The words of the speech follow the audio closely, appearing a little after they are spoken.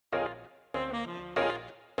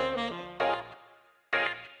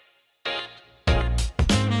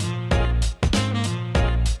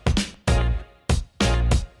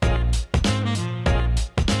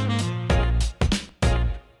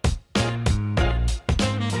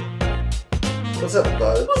What's up,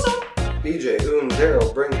 buds? What's up? BJ, and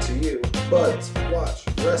Daryl bring to you Buds Watch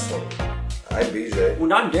Wrestling. I'm BJ.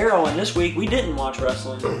 Well, I'm Daryl, and this week we didn't watch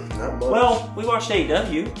wrestling. Not much. Well, we watched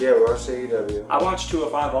AEW. Yeah, we watched AEW. I watched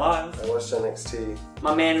 205 Live. I watched NXT.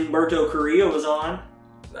 My man Humberto Carrillo was on.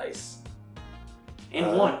 Nice.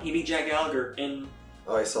 And won. He beat Jack Gallagher. And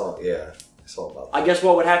Oh, I saw about that. I guess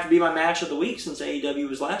what would have to be my match of the week since AEW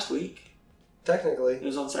was last week. Technically. It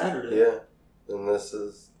was on Saturday. Yeah. And this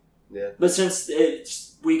is, yeah. But since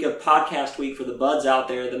it's week of podcast week for the buds out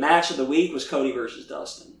there, the match of the week was Cody versus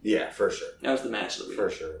Dustin. Yeah, for sure. That was the match of the week. For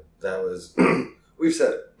sure. That was, we've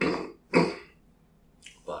said it.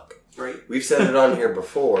 Fuck. Right. We've said it on here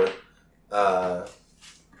before. Yeah,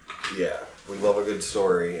 we love a good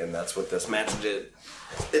story, and that's what this match did.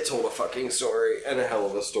 It told a fucking story, and a hell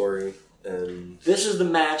of a story. And this is the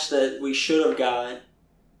match that we should have got.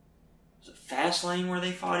 Was it Fastlane where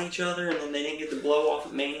they fought each other, and then they didn't get the blow off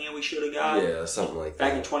at Mania we should have got? yeah, something like that.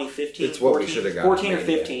 Back in 2015. It's what we should have got. 14 or at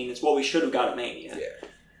Mania. 15. It's what we should have got at Mania. Yeah,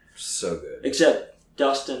 so good. Except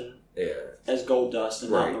Dustin Yeah, as Gold Dust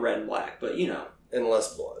and not in Right. the red and black. But, you know. and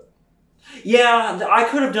less blood. Yeah, I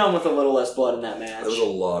could have done with a little less blood in that match. There was a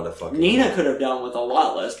lot of fucking. Nina blood. could have done with a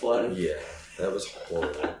lot less blood. Yeah, that was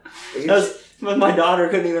horrible. But my daughter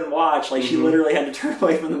couldn't even watch. Like, she Mhm. literally had to turn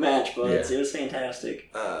away from the match, but Yeah. it was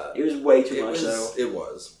fantastic. Uh, It was way too it much, was, though. It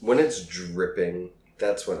was. When it's dripping,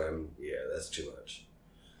 that's when I'm. Yeah, that's too much.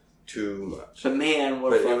 Too much. But man,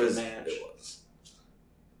 what a But fucking match. It was.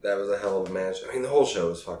 That was a hell of a match. I mean, the whole show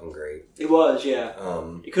was fucking great. It was, yeah.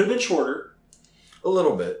 It It could have been shorter. a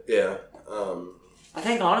little bit, yeah. I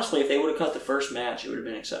think, honestly, if they would have cut the first match, it would have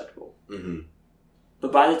been acceptable. Mm-hmm.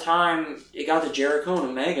 But by the time it got to Jericho and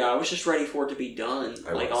Omega, I was just ready for it to be done.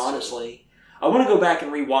 Honestly. I want to go back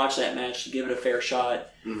and rewatch that match to give it a fair shot.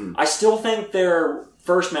 Mm-hmm. I still think their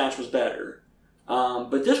first match was better.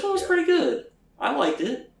 But this one was pretty good. I liked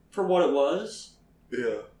it for what it was.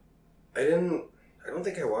 Yeah. I don't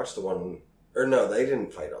think I watched the one. Or no, they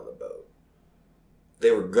didn't fight on the boat.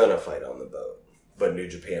 They were gonna fight on the boat. But New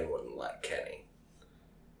Japan wouldn't let Kenny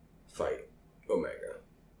fight Omega.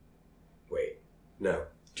 Wait. No.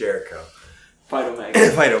 Jericho. Fight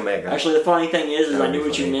Omega. Fight Omega. Actually, the funny thing is That would I knew be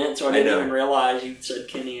what you funny. meant, so I I didn't know. even realize you said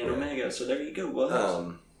Kenny and Yeah. Omega. So there you go,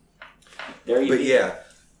 Buzz.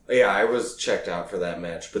 But yeah, I was checked out for that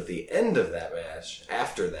match. But the end of that match,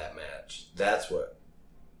 after that match, that's what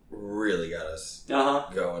really got us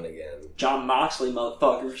going again. John Moxley,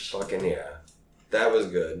 motherfuckers. Fucking yeah. That was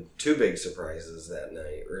good. Two big surprises that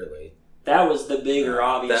night, really. That was the bigger,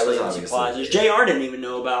 obviously, that of was the obviously, surprises. JR didn't even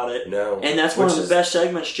know about it. No. And that's one of the best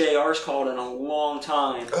segments JR's called in a long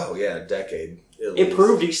time. Oh, yeah, a decade. At It least.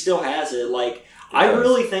 proved he still has it. Like, I does.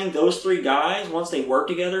 really think those three guys, once they work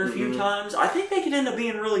together a few Mhm. times, I think they could end up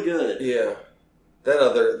being really good. Yeah. That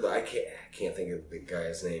other, I can't think of the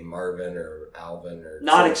guy's name, Marvin or Alvin or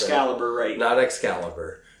Not something. Excalibur, right? Not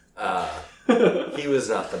Excalibur. He was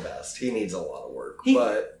not the best. He needs a lot of work.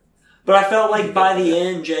 But I felt like by the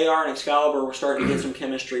end, JR and Excalibur were starting to get some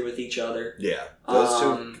chemistry with each other. Yeah, those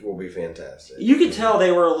two will be fantastic. You could tell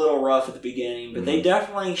they were a little rough at the beginning, but they Mhm.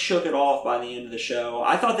 definitely shook it off by the end of the show.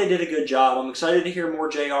 I thought they did a good job. I'm excited to hear more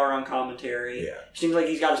JR on commentary. Yeah. Seems like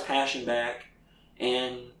he's got his passion back.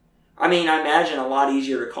 And, I mean, I imagine a lot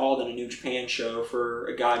easier to call than a New Japan show for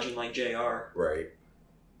a gaijin like JR. Right.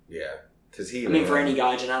 Yeah. Because he. I mean, for any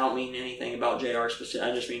gaijin, I don't mean anything about JR specific.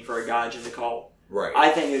 I just mean for a gaijin to call. Right. I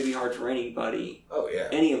think it would be hard for anybody. Oh, yeah.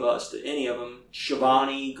 Any of us, any of them,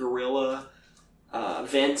 Shivani, Gorilla,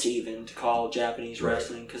 Vince even, to call Japanese Right.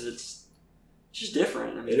 wrestling, because it's just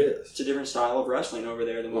different. I mean, It is. It's a different style of wrestling over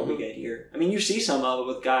there than what we Mhm. get here. I mean, you see some of it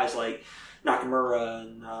with guys like Nakamura,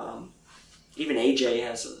 and even AJ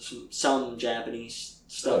has some Japanese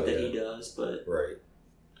stuff that he does, but Right.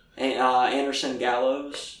 Anderson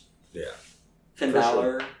Gallows, Yeah. Finn For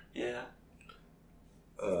Balor, yeah.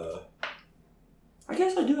 Uh, I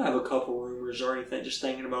guess I do have a couple rumors or anything, just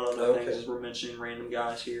thinking about other Okay. things as we're mentioning random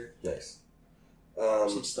guys here. nice.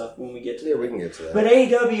 Some stuff when we get to Yeah, that. we can get to that. But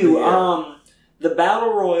AEW, Yeah. the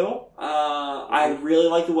Battle Royal, I really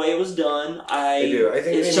like the way it was done. I do. I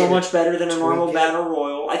think it's they so need to much better than a normal tweak it. Battle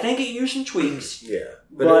Royal. I think it used some tweaks. Yeah.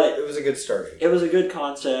 But it was a good starting. It was a good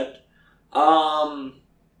concept.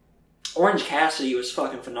 Orange Cassidy was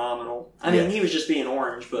fucking phenomenal. I mean, Yeah. he was just being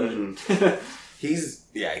orange, but Mhm. He's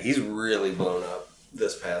really blown up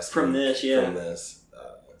this past From week. this, yeah. From this.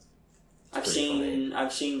 I've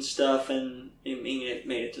seen stuff, and I mean, it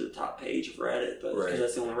made it to the top page of Reddit, but because Right.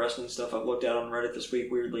 that's the only wrestling stuff I've looked at on Reddit this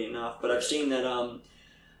week, weirdly enough. But I've seen that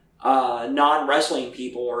non-wrestling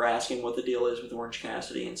people are asking what the deal is with Orange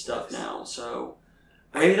Cassidy and stuff Nice. now. So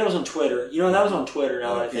maybe that was on Twitter. You know, that was on Twitter.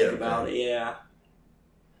 Now that I think Yeah, about it, yeah.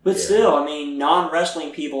 But still, I mean,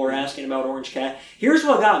 non-wrestling people are asking about Orange Cassidy. Here's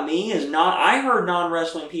what got me is I heard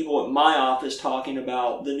non-wrestling people at my office talking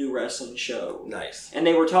about the new wrestling show. Nice. And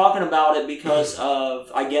they were talking about it because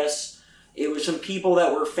of, I guess, it was some people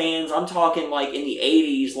that were fans. I'm talking like in the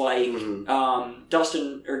 80s, like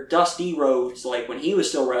Dusty Rhodes, like when he was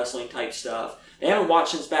still wrestling type stuff. They haven't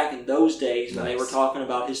watched since back in those days, and they were talking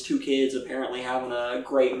about his two kids apparently having a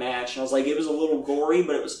great match. And I was like, it was a little gory,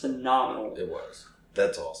 but it was phenomenal. It was.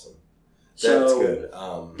 That's awesome. So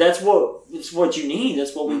that's good. It's what you need.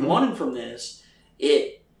 That's what we wanted from this.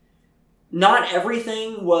 Not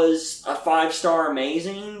everything was a 5-star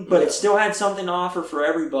amazing, but it still had something to offer for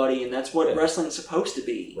everybody, and that's what wrestling's supposed to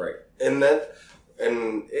be. Right.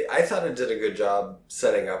 I thought it did a good job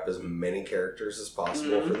setting up as many characters as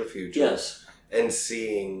possible for the future. Yes. And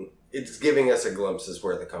it's giving us a glimpse as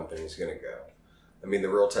where the company's going to go. I mean, the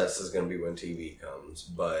real test is going to be when TV comes,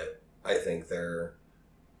 but I think they're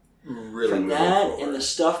really from moving that forward. And the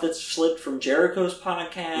stuff that's slipped from Jericho's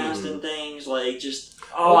podcast and things, like just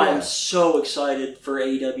I'm so excited for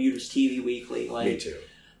AEW's TV Weekly. Like, me too.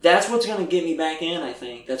 That's what's going to get me back in. I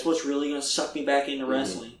think that's what's really going to suck me back into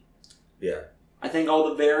wrestling. Yeah, I think all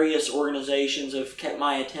the various organizations have kept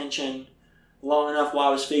my attention long enough while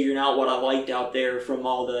I was figuring out what I liked out there, from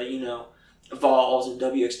all the Evolves and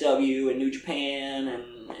WXW and New Japan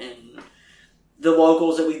and the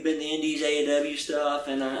locals that we've been the Indies, AEW stuff,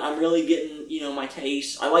 and I'm really getting, my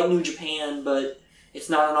taste. I like New Japan, but it's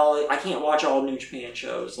not an all. I can't watch all New Japan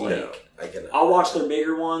shows. Like, no, I cannot. I'll watch their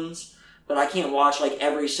bigger ones, but I can't watch like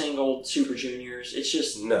every single Super Juniors. It's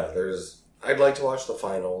just I'd like to watch the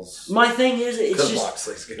finals. My thing is, it's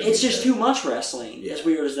just too too much wrestling. Yeah. As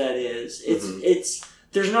weird as that is, it's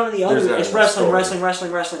there's none of the other. It's wrestling,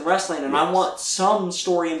 and I want some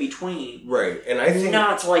story in between. Right, and I think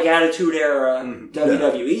not to like Attitude Era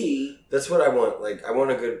WWE. That's what I want. Like, what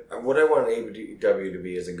I want AEW to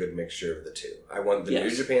be is a good mixture of the two. I want the New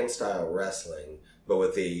Japan style wrestling, but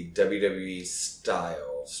with the WWE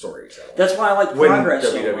style storytelling. That's why I like Progress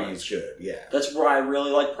so WWE much. is good, yeah. That's why I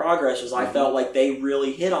really like Progress, was I felt like they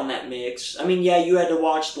really hit on that mix. I mean, you had to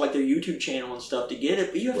watch like their YouTube channel and stuff to get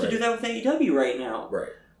it, but you have to do that with AEW right now. Right.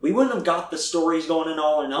 We wouldn't have got the stories going in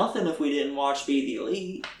All or Nothing if we didn't watch Be the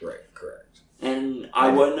Elite. Right, correct. And I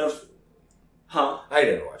wouldn't have... Huh? I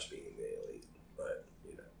didn't watch Be the Elite, but,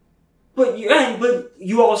 But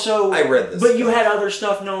you also... I read this But you had other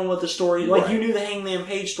stuff knowing what the story... Like, you knew the Hangman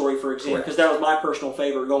Page story, for example, because that was my personal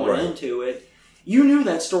favorite going into it. You knew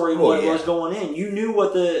that story was going in. You knew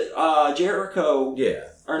what the Jericho... Yeah.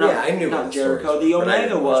 Or not, I knew not Jericho, the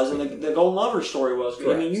Omega was, and the Golden Lover story was.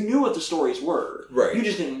 Correct. I mean, you knew what the stories were. Right. You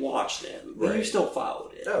just didn't watch them. But you still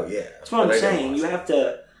followed it. Oh, yeah. That's what I'm saying. You have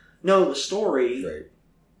to know the story. Right.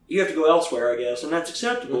 You have to go elsewhere, I guess, and that's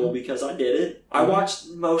acceptable because I did it. I watched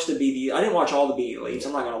most of BD. I didn't watch all the BD Elites,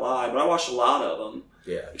 I'm not going to lie, but I watched a lot of them.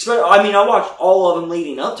 Yeah. I watched all of them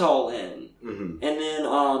leading up to All In. Mm-hmm. And then,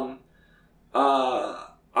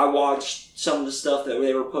 I watched some of the stuff that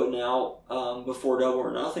they were putting out before Double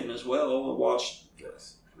or Nothing as well. I watched pretty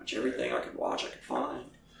much everything I could watch, I could find.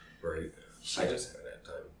 Right. So. I just haven't had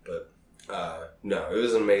time. But, no, it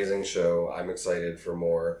was an amazing show. I'm excited for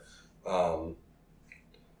more.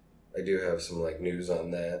 I do have some, news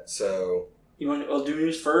on that. So... We'll do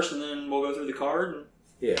news first, and then we'll go through the card?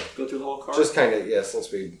 And go through the whole card? Just kind of, since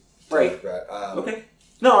we... Right. Okay.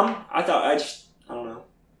 No, I don't know.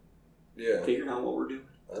 Yeah. Figuring out what we're doing.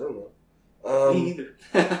 I don't know. Me neither.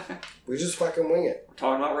 We just fucking wing it. We're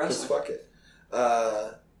talking about wrestling. Just fuck it.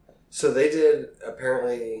 So they did,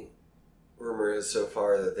 apparently, rumor is so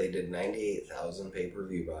far that they did 98,000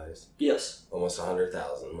 pay-per-view buys. Yes. Almost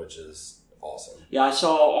 100,000, which is awesome. Yeah, I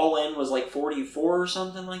saw All In was 44 or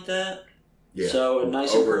something like that. Yeah. So a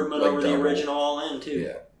nice improvement over the original All In, too.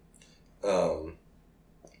 Yeah.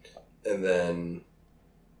 And then...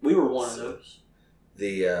 We were one of those.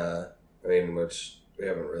 Which we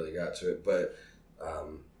haven't really got to it, but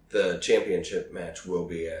the championship match will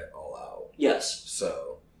be at All Out. Yes.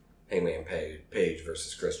 So, Hangman Page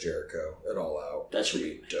versus Chris Jericho at All Out. That should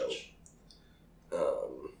be dope.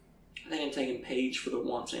 I think I'm taking Page for the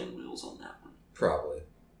wants and wheels on that one. Probably.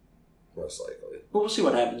 Most likely. But we'll see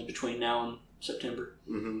what happens between now and September.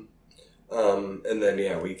 Mm-hmm. And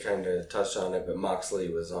then, we kind of touched on it, but Moxley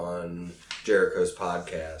was on Jericho's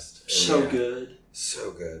podcast. Good.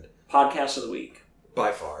 So good. Podcast of the week.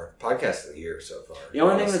 By far. Podcast of the year so far. The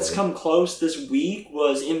only thing that's come close this week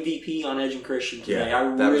was MVP on Edge and Christian today. Yeah, I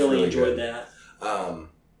really enjoyed that.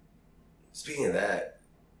 Speaking of that,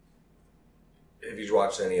 have you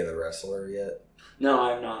watched any of The Wrestler yet? No,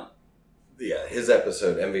 I have not. yeah, his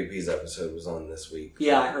episode, MVP's episode, was on this week.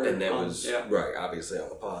 Yeah, I heard. And it was, right, obviously on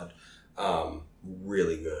the pod.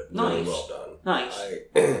 Really good. Nice. Really well done.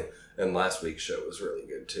 Nice. And last week's show was really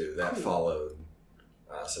good, too. That followed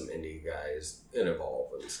some indie guys in Evolve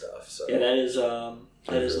and stuff. So yeah, that is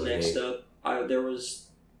really next neat. up. There was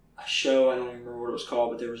a show, I don't even remember what it was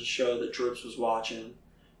called, but there was a show that Droops was watching.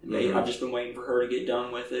 And I've just been waiting for her to get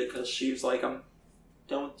done with it because she was like, I'm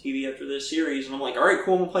done with TV after this series. And I'm like, all right,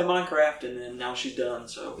 cool, I'm going to play Minecraft. And then now she's done,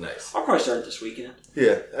 so nice. I'll probably start it this weekend.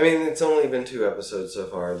 Yeah, I mean, it's only been 2 episodes so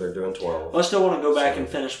far. They're doing 12. I still want to go back and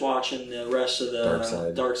finish watching the rest of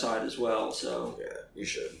the Dark Side as well. So yeah, you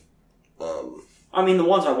should. I mean, the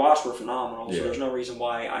ones I watched were phenomenal, Yeah. so there's no reason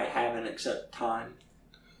why I haven't except time.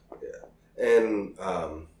 Yeah, and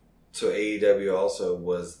so AEW also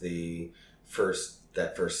was the first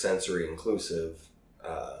sensory inclusive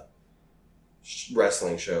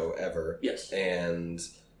wrestling show ever. Yes. And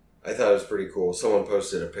I thought it was pretty cool. Someone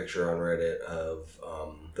posted a picture on Reddit of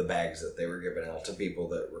the bags that they were giving out to people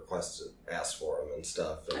that asked for them and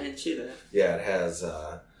stuff. And I didn't see that. yeah, it has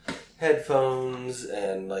headphones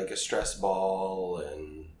and like a stress ball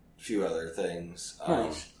and a few other things.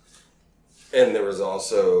 Nice. And there was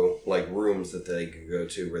also like rooms that they could go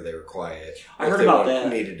to where they were quiet. I heard about that.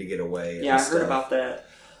 Needed to get away. Yeah, and I heard stuff. about that.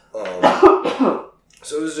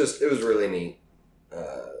 So it was really neat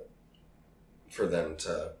for them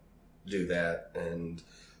to do that, and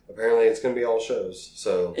apparently it's going to be all shows.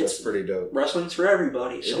 So that's pretty dope. Wrestling's for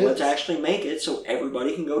everybody, so let's actually make it so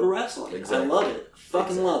everybody can go to wrestling. Exactly. I love it.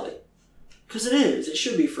 Fucking love it. Because it is. It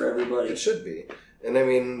should be for everybody. It should be. And I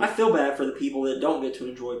mean, I feel bad for the people that don't get to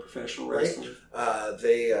enjoy professional wrestling.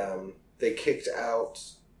 They kicked out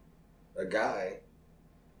a guy.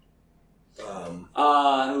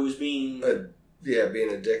 Who was being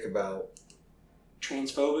being a dick about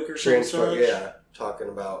transphobic or something. yeah, talking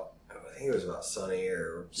about, I think it was about Sonny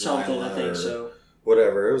or something. Nyla I think or so.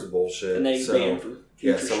 Whatever, it was bullshit. And they banned from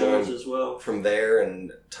future shows as well. From there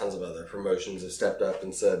and tons of other promotions have stepped up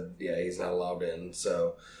and said, yeah, he's not allowed in.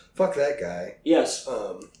 So fuck that guy. Yes.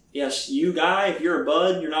 Yes, you guy, if you're a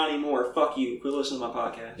bud, you're not anymore. Fuck you. Quit listening to my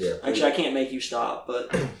podcast. Yeah. Actually, I can't make you stop,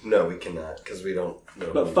 but No, we cannot because we don't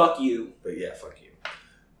know. but fuck you. But yeah, fuck you.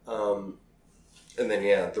 And then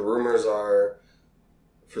yeah, the rumors are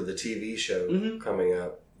for the TV show coming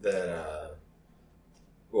up that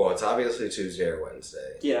well, it's obviously Tuesday or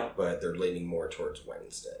Wednesday. Yeah. But they're leaning more towards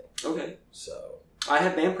Wednesday. Okay. So I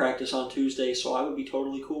have band practice on Tuesday, so I would be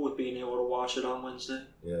totally cool with being able to watch it on Wednesday.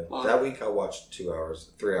 yeah, Wow. that week I watched 3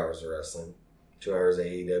 hours of wrestling, 2 hours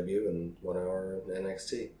AEW and 1 hour of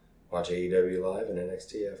NXT. Watch AEW live and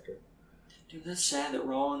NXT after. Dude, that's sad that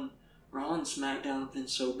Raw and SmackDown have been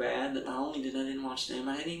so bad that not only did I didn't watch them,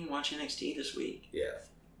 I didn't even watch NXT this week. Yeah,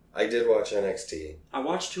 I did watch NXT, I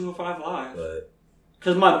watched 205 Live. but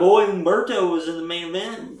Because my boy Humberto was in the main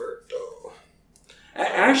event. Humberto.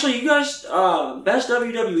 Actually, you guys, best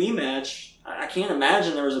WWE match. I can't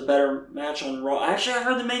imagine there was a better match on Raw. Actually, I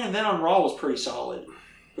heard the main event on Raw was pretty solid.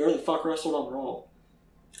 Whoever the fuck wrestled on Raw?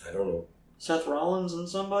 I don't know. Seth Rollins and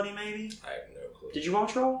somebody, maybe? I have no clue. Did you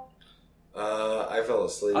watch Raw? I fell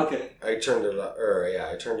asleep. Okay. I turned it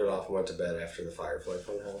off and went to bed after the Firefly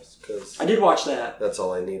Funhouse because I did watch that. that's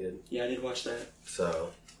all I needed. Yeah, I did watch that.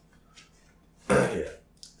 So, yeah.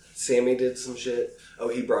 Sammy did some shit. Oh,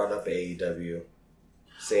 he brought up AEW.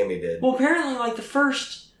 Sammy did. Well, apparently, like, the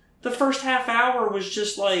first half hour was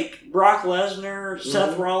just, like, Brock Lesnar,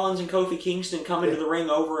 Seth Rollins, and Kofi Kingston coming to the ring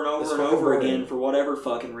over and over and over again for whatever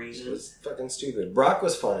fucking It reason. was fucking stupid. Brock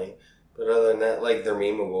was funny, but other than that, like, they're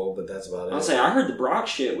memeable, but that's about it. I'll say, I heard the Brock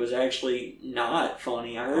shit was actually not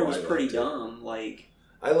funny. I heard it was pretty liked it. dumb. Like,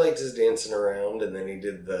 I liked his dancing around, and then he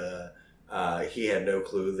did the... he had no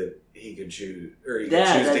clue that he could choose, or he could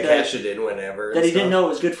choose to cash it in whenever. That he didn't know it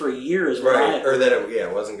was good for a year as well. Right, or that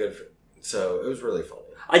it wasn't good for... So, it was really funny.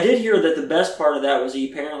 I did hear that the best part of that was he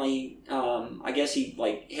apparently, I guess he,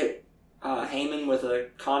 like, hit Heyman with a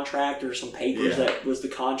contract or some papers that was the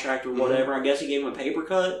contract or whatever. I guess he gave him a paper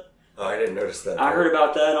cut. Oh, I didn't notice that. I heard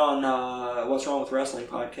about that on What's Wrong with Wrestling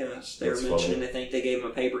podcast. They That's were mentioning funny. they think they gave him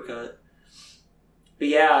a paper cut. But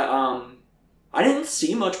yeah, I didn't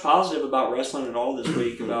see much positive about wrestling at all this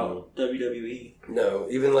week about WWE. No,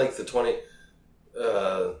 even like the 20...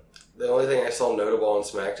 the only thing I saw notable on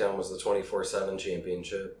SmackDown was the 24/7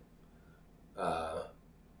 championship.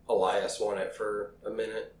 Elias won it for a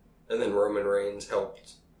minute, and then Roman Reigns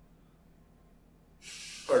helped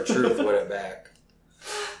R-Truth win it back.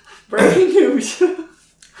 Breaking news. Yeah.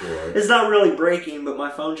 It's not really breaking, but my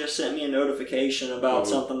phone just sent me a notification about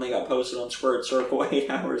something that got posted on Squirt Circle 8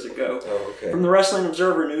 hours ago. Oh, okay. From the Wrestling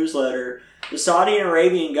Observer newsletter, The Saudi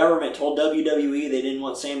Arabian government told WWE they didn't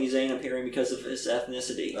want Sami Zayn appearing because of his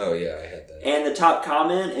ethnicity. Oh, yeah, I had that. And the top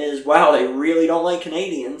comment is, wow, they really don't like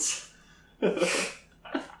Canadians.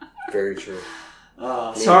 Very true.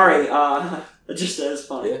 Sorry, just as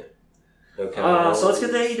funny. Yeah. Okay. So let's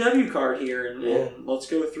get the AEW card here, and let's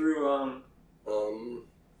go through,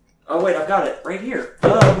 Oh, wait, I've got it right here.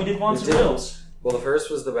 We did Wants and Wills. Well, the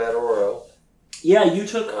first was the Battle Royal. Yeah, you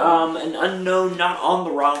took an unknown not on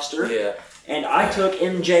the roster. Yeah. And I took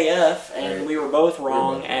MJF, and we were both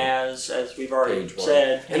wrong, as we've already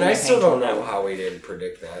said. And I still don't know how we didn't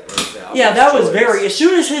predict that. Yeah, that was very. As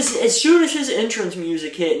soon as his entrance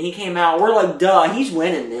music hit and he came out, we're like, duh, he's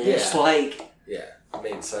winning this. Yeah. Like, yeah, it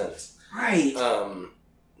made sense. Right.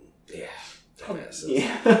 Yeah. Dumbasses.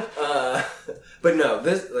 Yeah. But no,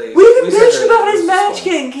 this we even bitched about his match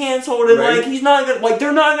getting canceled, and like he's not gonna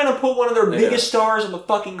they're not gonna put one of their biggest stars on the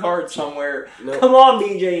fucking card somewhere. Nope. Come on,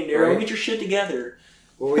 BJ and Daryl, get your shit together.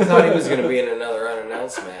 Well, we thought he was gonna be in another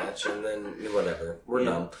unannounced match, and then whatever, we're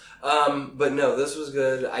dumb. But no, this was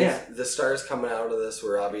good. The stars coming out of this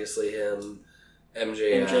were obviously him,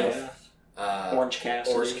 MJF. Orange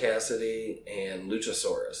Cassidy, and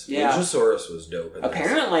Luchasaurus. Yeah. Luchasaurus was dope.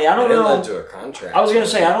 Apparently, I don't know. It led to a contract. I was going to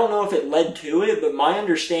say, I don't know if it led to it, but my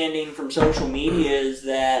understanding from social media is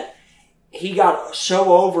that he got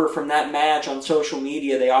so over from that match on social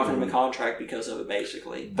media, they offered him a contract because of it,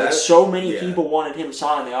 basically. But so many people wanted him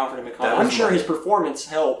signed, they offered him a contract. I'm sure his performance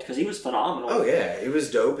helped, because he was phenomenal. Oh, yeah. He was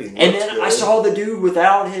dope. He and then I saw the dude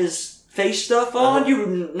without his face stuff on, you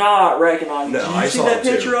would not recognize him. No, Did you see that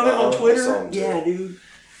picture of him on Twitter? Yeah, dude.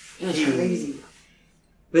 It was crazy.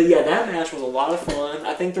 But yeah, that match was a lot of fun.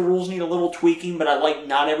 I think the rules need a little tweaking, but I like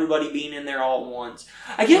not everybody being in there all at once.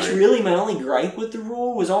 I guess really my only gripe with the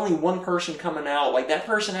rule was only one person coming out. Like that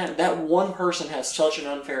one person has such an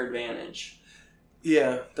unfair advantage.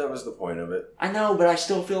 Yeah, that was the point of it. I know, but I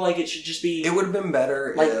still feel like it should just be... It would have been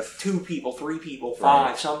better if... 2 people, 3 people,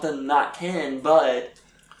 5, something, not 10, but...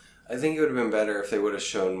 I think it would have been better if they would have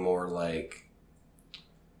shown more,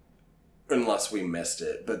 unless we missed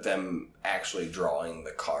it, but them actually drawing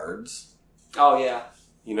the cards. Oh, yeah.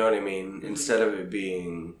 You know what I mean? Mm-hmm. Instead of it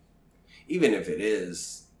being, even if it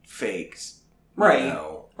is faked, right,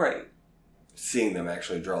 seeing them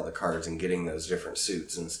actually draw the cards and getting those different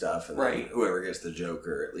suits and stuff, and then whoever gets the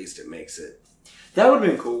Joker, at least it makes it. That would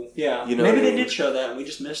have been cool, yeah. You know maybe they did show that and we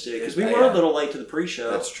just missed it, because we were a little late to the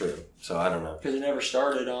pre-show. That's true, so I don't know. Because it never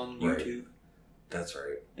started on YouTube. That's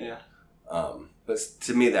right. Yeah. But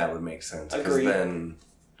to me that would make sense, because then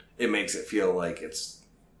it makes it feel like it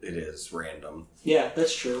is random. Yeah,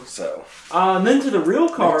 that's true. So. Then to the real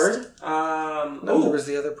card. There was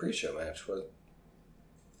the other pre-show match. Was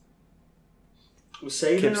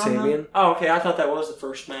Sabian Kip Sabian? Oh, okay, I thought that was the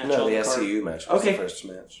first match. No, the SCU match was the first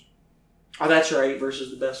match. Oh, that's right, versus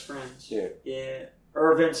the Best Friends. Yeah. Yeah.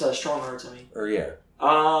 Or Vince Strong Hearts, I mean. Or, yeah.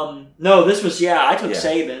 No, this was, I took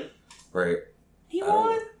Sabin. Right. He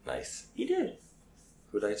won. Nice. He did.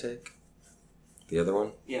 Who'd I take? The other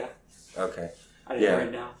one? Yeah. Okay. I didn't write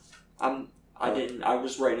it down. I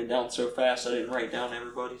was writing it down so fast I didn't write down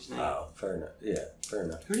everybody's name. Oh, fair enough. Yeah, fair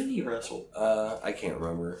enough. Who did he wrestle? I can't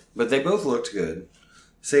remember. But they both looked good.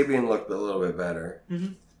 Sabian looked a little bit better.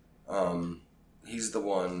 Mm-hmm. He's the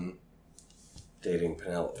one dating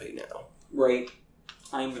Penelope now. Right.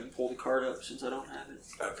 I ain't going to pull the card up since I don't have it.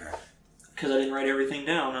 Okay. Because I didn't write everything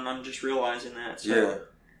down, and I'm just realizing that. So.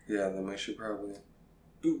 Yeah, then we should probably...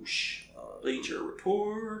 Boosh. Bleacher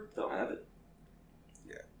Report. They'll have it.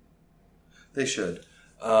 Yeah. They should.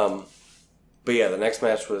 But yeah, the next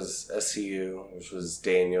match was SCU, which was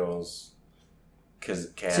Daniels,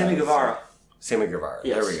 Kaz, Sammy Guevara. Sammy Guevara.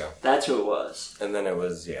 Yes, there we go. That's who it was. And then it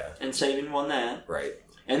was, And Sabin won that. Right.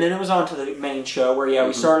 And then it was on to the main show where,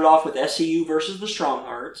 we started off with SCU versus the Strong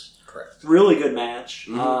Hearts. Correct. Really good match.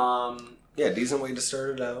 Mm-hmm. Decent way to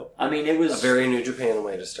start it out. I mean, it was... a very New Japan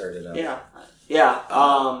way to start it out. Yeah.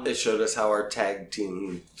 It showed us how our tag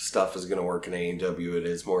team stuff is going to work in AEW. It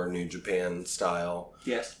is more New Japan style.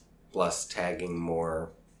 Yes. Less tagging,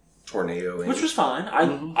 more tornado. Which was fine.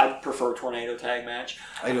 I prefer tornado tag match.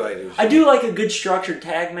 I do. I do like a good structured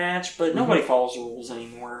tag match, but nobody follows the rules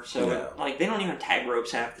anymore. So, they don't even tag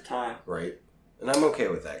ropes half the time. Right. And I'm okay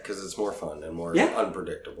with that because it's more fun and more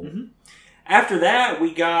unpredictable. Mm-hmm. After that,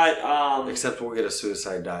 we got... except we'll get a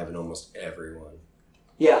suicide dive in almost everyone.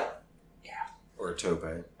 Yeah. Or a tope.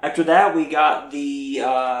 After that, we got the...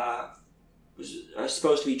 was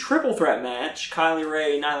supposed to be triple threat match. Kylie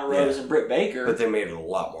Ray, Nyla Rose, and Britt Baker. But they made it a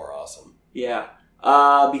lot more awesome. Yeah.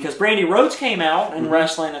 because Brandy Rhodes came out in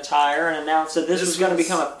wrestling attire and announced that this was going to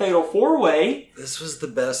become a fatal 4-way. This was the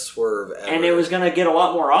best swerve ever. And it was going to get a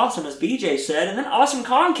lot more awesome, as BJ said. And then Awesome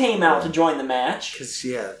Kong came out to join the match. Because,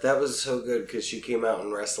 that was so good because she came out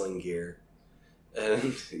in wrestling gear.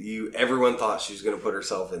 And everyone thought she was going to put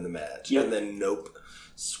herself in the match. Yep. And then, nope.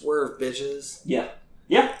 Swerve, bitches. Yeah.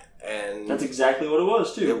 And that's exactly what it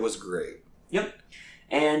was, too. It was great. Yep.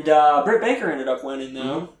 And Britt Baker ended up winning,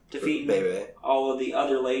 though. Defeating all of the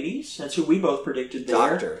other ladies. That's who we both predicted there.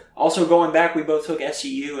 Doctor. Also, going back, we both took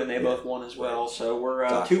SCU, and they both won as well. So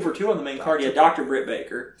we're 2 for 2 on the main card. Yeah, Dr. Britt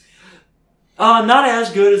Baker. Not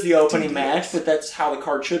as good as the opening match, but that's how the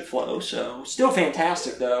card should flow. So still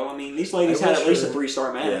fantastic, though. I mean, these ladies had at least a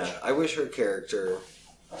 3-star match. Yeah, I wish her character...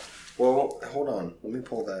 Well, hold on. Let me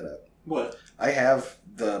pull that up. What? I have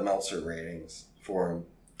the Meltzer ratings for him.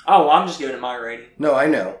 Oh, well, I'm just giving it my rating. No, I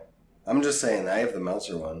know. I'm just saying I have the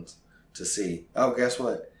Meltzer ones to see. Oh, guess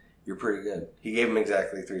what? You're pretty good. He gave him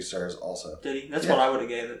exactly 3 stars also. Did he? That's what I would have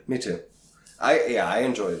gave it. Me too. I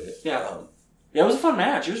enjoyed it. Yeah. Yeah, it was a fun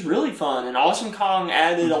match. It was really fun. And Awesome Kong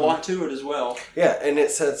added a lot to it as well. Yeah, and it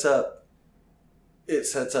sets up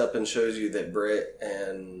and shows you that Britt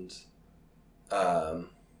and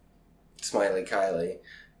Smiley Kylie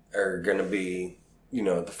are going to be,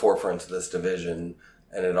 at the forefront of this division.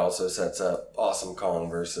 And it also sets up Awesome Kong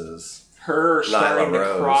versus her starting Nyla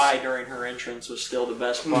Rose. To cry during her entrance was still the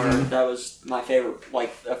best part. That was my favorite,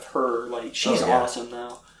 of her. She's awesome,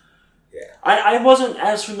 though. Yeah. I wasn't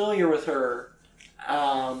as familiar with her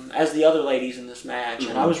as the other ladies in this match,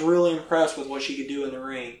 and I was really impressed with what she could do in the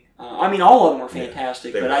ring. All of them were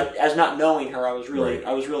fantastic, but as not knowing her, I was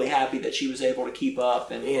really happy that she was able to keep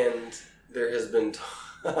up. And there has been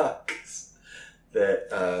talks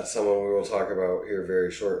that someone we will talk about here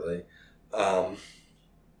very shortly.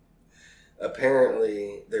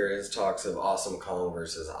 Apparently, there is talks of Awesome Kong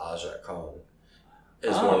versus Aja Kong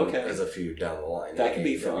as a feud down the line. That could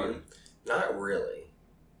be fun. Not really,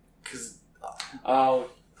 because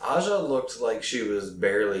Aja looked like she was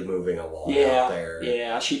barely moving along out there.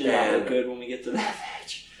 Yeah, she did not look good when we get to that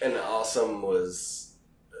match. And Awesome was,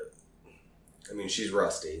 she's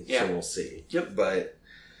rusty, so we'll see. Yep, but.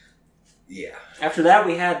 Yeah. After that,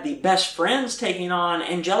 we had the Best Friends taking on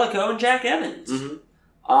Angelico and Jack Evans.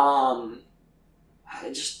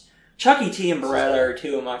 Chucky T and Beretta are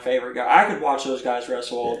 2 of my favorite guys. I could watch those guys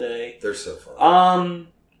wrestle all day. They're so fun.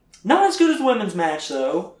 Not as good as the women's match,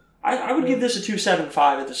 though. I would give this a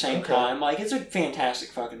 2.75 at the same time. It's a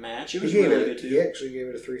fantastic fucking match. It was really good, too. He actually gave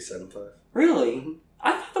it a 3.75. Really? Mm-hmm.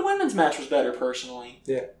 I thought the women's match was better, personally.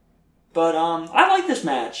 Yeah. But I like this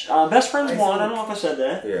match. Best Friends won. I don't know if I said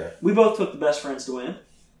that. Yeah. We both took the Best Friends to win.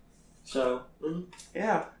 So,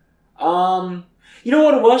 yeah. You know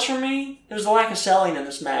what it was for me? There was a lack of selling in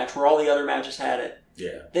this match where all the other matches had it.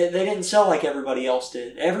 Yeah. They didn't sell like everybody else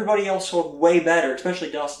did. Everybody else sold way better,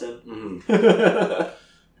 especially Dustin. It's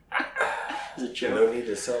a joke. No need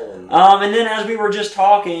to sell them. And then as we were just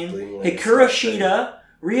talking, Hikaru Shida,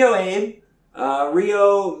 Ryo Abe,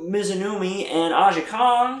 Ryo Mizunumi and Aja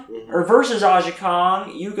Kong, or versus Aja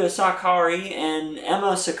Kong, Yuka Sakari, and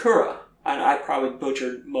Emma Sakura. I probably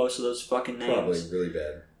butchered most of those fucking names. Probably really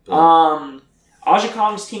bad. But... Aja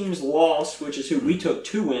Kong's team's lost, which is who we took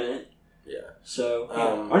to win it. Yeah. So,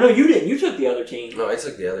 oh no, you didn't. You took the other team. No, I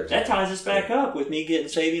took the other team. That ties us back up with me getting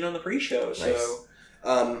Sabian on the pre-show. Nice. So,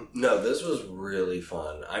 no, this was really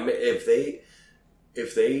fun. If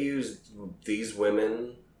they used these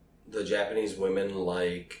women, the Japanese women,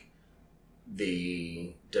 like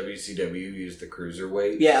the WCW used the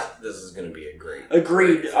cruiserweights, this is going to be a great.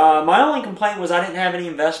 Agreed. Great my only complaint was I didn't have any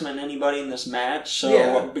investment in anybody in this match,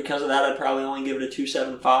 so because of that, I'd probably only give it a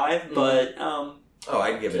 2.75. But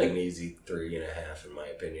I'd give it an easy 3.5 in my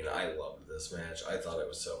opinion. I loved this match. I thought it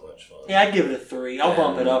was so much fun. Yeah, I'd give it a 3. I'll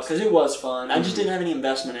bump it up because it was fun. I just didn't have any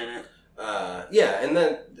investment in it.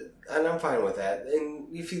 And I'm fine with that. And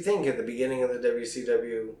if you think at the beginning of the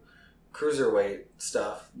WCW cruiserweight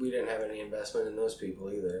stuff, we didn't have any investment in those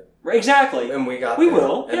people either. Exactly. And we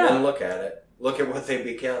will. And then look at it. Look at what they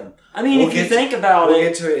become. If you think about it,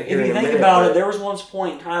 get to it here if you in a think minute, about it, there was once a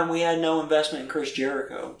point in time we had no investment in Chris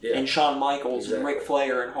Jericho and Shawn Michaels and Ric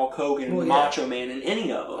Flair and Hulk Hogan and Macho Man and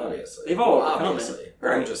any of them. Obviously. They've all overcome it.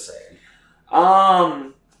 Right. I'm just saying.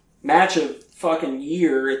 Match of fucking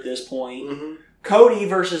year at this point. Cody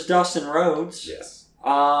versus Dustin Rhodes. Yes.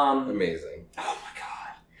 Amazing. Oh my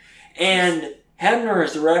god. And Hebner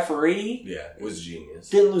as the referee. Yeah, it was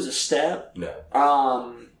genius. Didn't lose a step. No.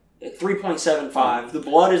 3.75. The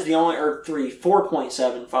blood is the only,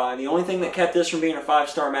 4.75. The only thing that kept this from being a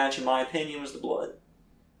 5-star match, in my opinion, was the blood.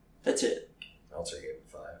 That's it. Meltzer gave it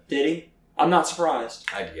 5. Did he? I'm not surprised.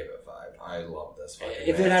 I'd give it 5. I love this fucking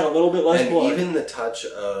If match. it had a little bit less and blood. even the touch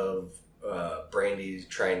of Brandy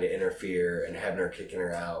trying to interfere and Hebner kicking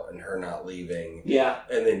her out and her not leaving. Yeah.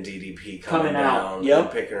 And then DDP coming out. down Yep.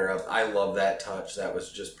 and picking her up. I love that touch. That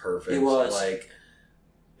was just perfect. It was. Like,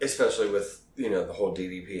 especially with, the whole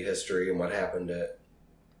DDP history and what happened at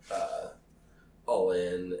All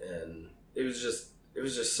In. And it was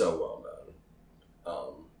just so well done.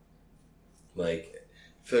 Like,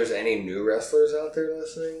 if there's any new wrestlers out there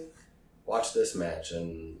listening, watch this match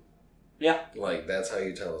and like, that's how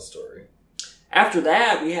you tell a story. After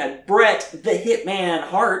that, we had Bret the Hitman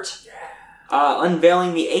Hart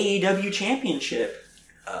unveiling the AEW Championship,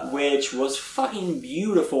 which was fucking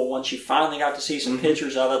beautiful once you finally got to see some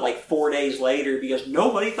pictures of it like 4 days later, because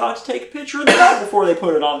nobody thought to take a picture of the belt before they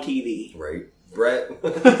put it on TV. Right. Bret.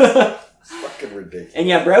 It's fucking ridiculous. And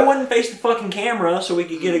yeah, Bret wouldn't face the fucking camera so we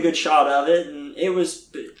could get a good shot of it, and it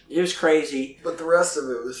was crazy. But the rest of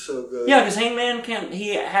it was so good. Yeah, because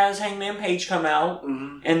he has Hangman Page come out,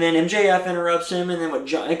 and then MJF interrupts him, and then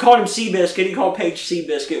he called him Seabiscuit, he called Page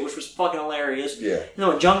Seabiscuit, which was fucking hilarious. Yeah.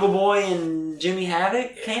 Jungle Boy and Jimmy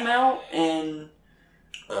Havoc came out, and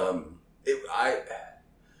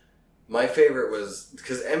my favorite was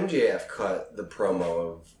because MJF cut the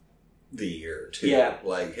promo of the year too. Yeah,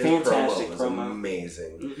 like his fantastic promo was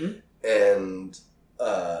amazing, Mm-hmm. and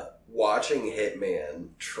watching Hitman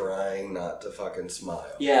trying not to fucking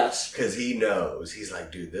smile. Yes, because he knows, he's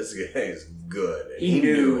like, dude, this guy is good. And he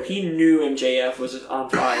knew MJF was on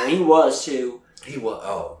fire. He was too. He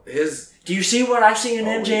was. Do you see what I see in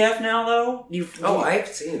MJF now, though? I've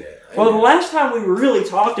seen it. The last time we really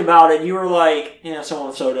talked about it, you were like, yeah,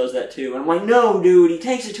 so-and-so does that too. And I'm like, no, dude, he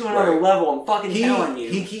takes it to another level. I'm fucking telling you.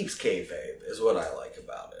 He keeps kayfabe, is what I like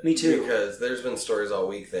about it. Me too. Because there's been stories all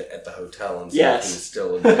week that at the hotel and stuff, Yes. he's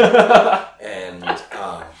still in there. And,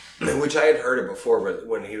 which I had heard it before, but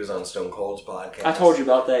when he was on Stone Cold's podcast. I told you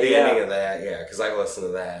about that, The ending of that, because I've listened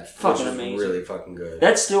to that. Fucking which was amazing. really fucking good.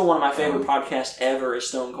 That's still one of my favorite podcasts ever, is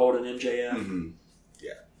Stone Cold and MJF. Mm-hmm.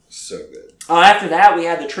 Yeah, so good. After that, we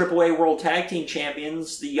had the AAA World Tag Team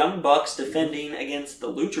Champions, the Young Bucks, defending against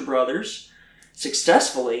the Lucha Brothers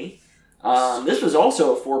successfully. This was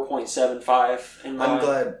also a 4.75. I'm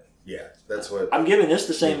glad. Yeah, that's what... I'm giving this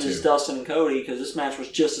the same Me too. as Dustin and Cody, because this match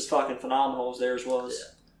was just as fucking phenomenal as theirs was. Yeah.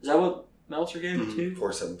 Is that what Meltzer gave it too?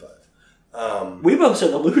 4.75. We both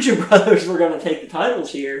said the Lucha Brothers were going to take the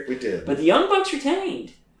titles here. We did. But the Young Bucks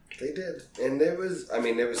retained. They did. And it was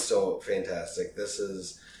still fantastic. This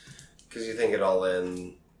is... Because you think it all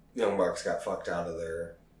in, Young Bucks got fucked out of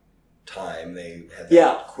their time. They had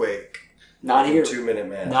that quick... Not here. 2-minute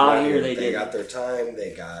match. Not here, they They got their time.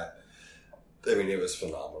 They got... it was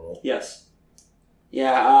phenomenal. Yes.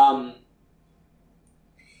 Yeah,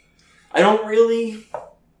 I don't really...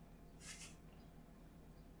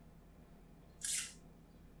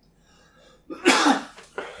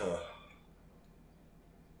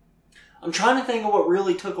 I'm trying to think of what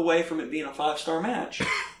really took away from it being a 5-star match.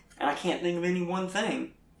 And I can't think of any one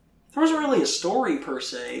thing. There wasn't really a story, per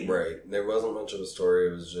se. Right. There wasn't much of a story.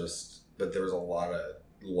 It was just... But there was a lot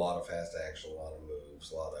of fast action, a lot of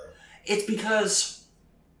moves, a lot of... It's because...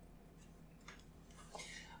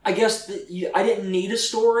 I guess I didn't need a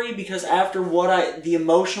story, because after the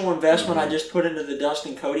emotional investment I just put into the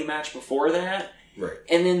Dustin Cody match before that... Right.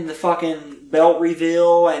 And then the fucking belt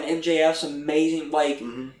reveal and MJF's amazing,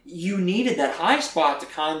 you needed that high spot to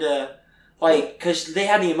kind of, because they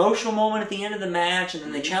had the emotional moment at the end of the match, and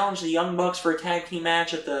then they challenged the Young Bucks for a tag team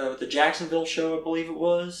match at the Jacksonville show, I believe it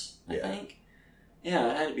was, I think.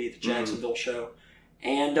 Yeah, it had to be at the Jacksonville show.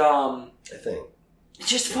 And, I think. It's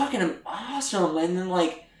just fucking awesome. And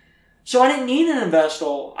then, so I didn't need an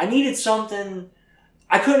investor. I needed something...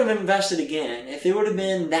 I couldn't have invested again. If it would have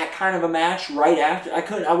been that kind of a match right after,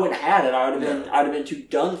 I wouldn't have had it. I'd have been too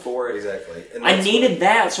done for it. Exactly. And I needed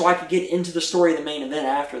that so I could get into the story of the main event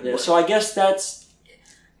after this. Right. So I guess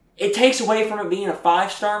it takes away from it being a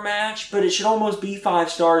 5-star match, but it should almost be 5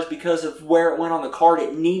 stars because of where it went on the card.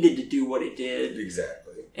 It needed to do what it did. Exactly.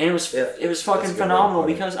 And it was fucking phenomenal,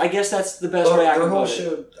 because I guess that's the best way I can put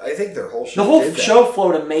it. I think their whole show. The whole show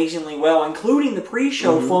flowed amazingly well, including the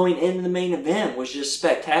pre-show flowing into the main event was just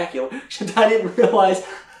spectacular. I didn't realize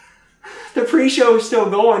the pre-show was still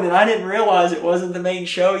going, and I didn't realize it wasn't the main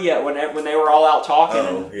show yet when they were all out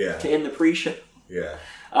talking to end the pre-show. Yeah.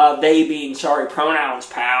 They being, pronouns,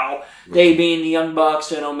 pal. They being the Young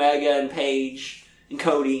Bucks and Omega and Page and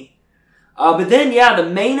Cody. But then, the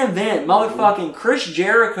main event, motherfucking Chris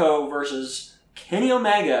Jericho versus Kenny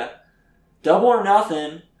Omega. Double or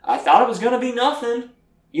nothing. I thought it was going to be nothing.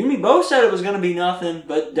 You and me both said it was going to be nothing,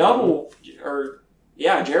 but double,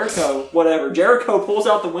 Yeah, Jericho, whatever. Jericho pulls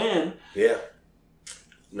out the win. Yeah.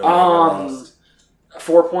 No, lost.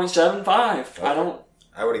 4.75. Okay.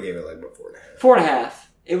 I would have gave it like about 4.5. 4.5.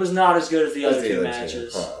 It was not as good as the other two other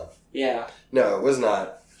matches. Uh-huh. Yeah. No, it was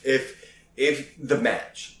not. If the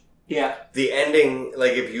match. Yeah. The ending,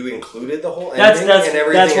 like if you included the whole ending and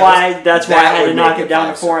everything that's why I had to knock it down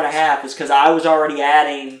to 4.5. stars. Is because I was already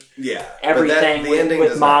adding everything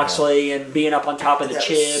with Moxley and being up on top of the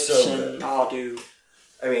chips and dude.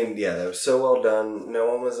 I mean, yeah, that was so well done. No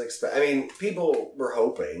one was people were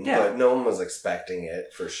hoping, but no one was expecting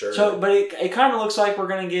it for sure. So, but it kind of looks like we're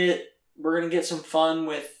gonna get some fun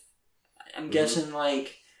with. I'm guessing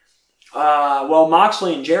like.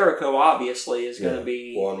 Moxley and Jericho obviously is going to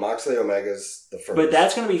be... Well, and Moxley Omega's the first. But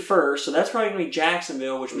that's going to be first, so that's probably going to be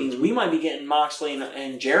Jacksonville, which means we might be getting Moxley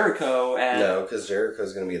and Jericho at... No, because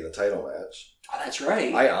Jericho's going to be in the title match. Oh, that's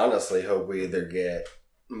right. I honestly hope we either get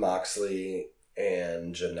Moxley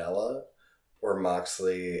and Janela or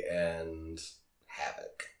Moxley and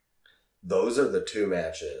Havoc. Those are the two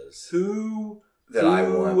matches I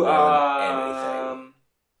want more than anything.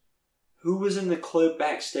 Who was in the clip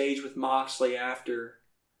backstage with Moxley after?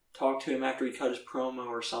 Talked to him after he cut his promo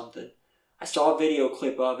or something. I saw a video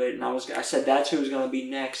clip of it, and I said that's who was going to be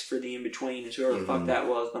next for the in-between, is whoever the fuck that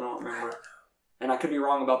was, but I don't remember. And I could be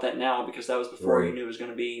wrong about that now, because that was before you knew it was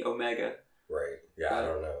going to be Omega. Right. Yeah, I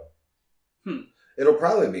don't know. It'll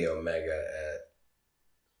probably be Omega at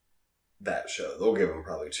that show. They'll give him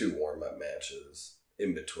probably 2 warm-up matches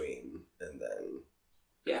in between, and then...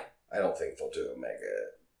 Yeah. I don't think they'll do Omega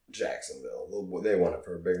at Jacksonville. They want it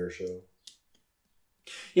for a bigger show.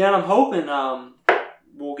 Yeah, and I'm hoping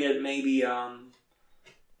we'll get maybe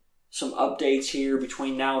some updates here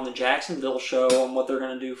between now and the Jacksonville show on what they're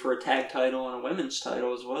going to do for a tag title and a women's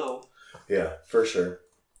title as well. Yeah, for sure.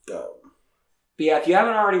 But yeah, if you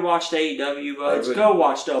haven't already watched AEW, go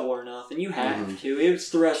watch Double or Nothing. You have to. It's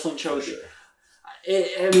the wrestling show. Sure.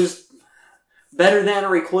 It was better than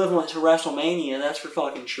or equivalent to WrestleMania, that's for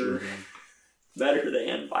fucking sure. Better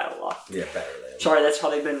than by a lot. Yeah, better than. Sorry, that's how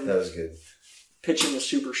they've been. That was good. Pitching the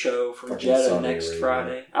Super Show for fucking Jeddah next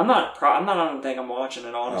Friday. I don't think I'm watching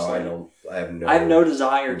it, honestly. No, I have no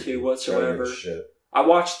desire to whatsoever. Shit. I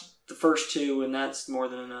watched the first 2, and that's more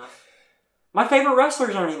than enough. My favorite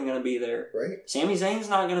wrestlers aren't even going to be there. Right. Sami Zayn's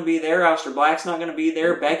not going to be there. Aleister Black's not going to be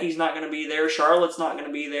there. Becky's not going to be there. Charlotte's not going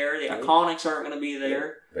to be there. The Iconics aren't going to be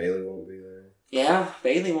there. Bayley won't be there. Yeah,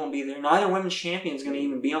 Bayley won't be there. Neither women's champion's going to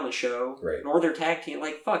even be on the show. Right. Nor their tag team.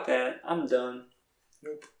 Like, fuck that. I'm done.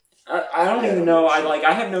 Nope. I don't even know.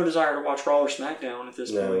 I have no desire to watch Raw or SmackDown at this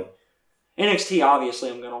point. NXT, obviously,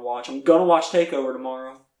 I'm going to watch. I'm going to watch TakeOver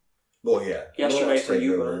tomorrow. Well, yeah. Yesterday for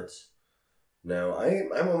you guys. No,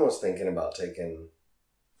 I'm almost thinking about taking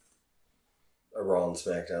a Raw and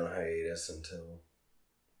SmackDown hiatus until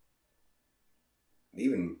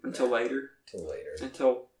later.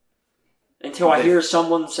 Until Until I hear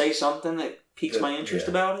someone say something that piques my interest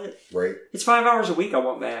about it. Right. It's 5 hours a week I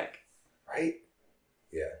want back. Right?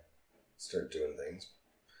 Yeah. Start doing things.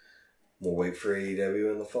 We'll wait for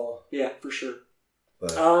AEW in the fall. Yeah, for sure.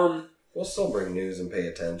 But we'll still bring news and pay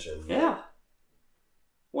attention. Yeah.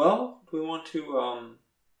 Well, do we want to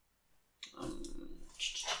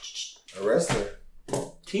a wrestler.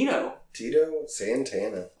 Tito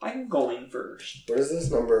Santana. I'm going first. What is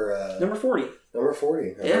this? Number 40. Number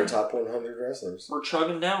 40 of our top 100 wrestlers. We're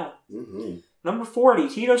chugging down. Mm-hmm. Number 40,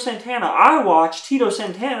 Tito Santana. I watched Tito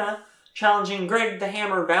Santana challenging Greg the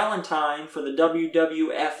Hammer Valentine for the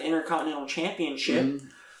WWF Intercontinental Championship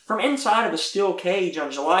from inside of a steel cage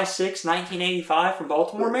on July 6, 1985 from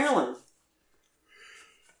Baltimore, Maryland.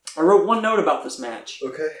 I wrote one note about this match.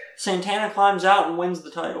 Okay. Santana climbs out and wins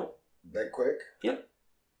the title. That quick? Yep.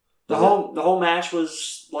 The whole match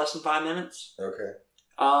was less than 5 minutes. Okay.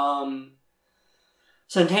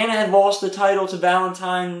 Santana had lost the title to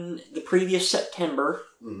Valentine the previous September.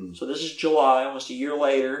 Mm-hmm. So this is July, almost a year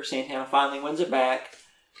later. Santana finally wins it back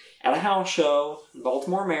at a house show in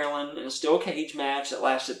Baltimore, Maryland, in a steel cage match that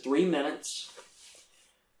lasted 3 minutes.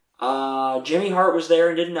 Jimmy Hart was there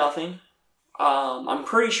and did nothing. I'm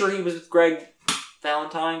pretty sure he was with Greg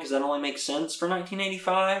Valentine because that only makes sense for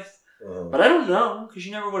 1985. But I don't know because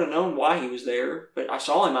you never would have known why he was there. But I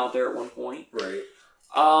saw him out there at one point. Right.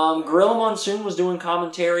 Gorilla Monsoon was doing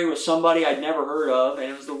commentary with somebody I'd never heard of,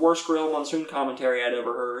 and it was the worst Gorilla Monsoon commentary I'd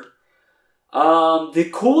ever heard. The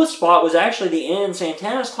coolest spot was actually the end.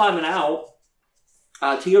 Santana's climbing out.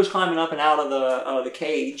 Tito's climbing up and out of the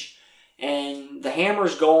cage, and the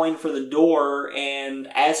Hammer's going for the door, and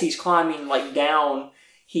as he's climbing down,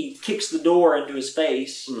 he kicks the door into his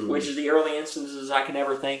face, which is the early instances I can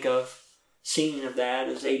ever think of scene of that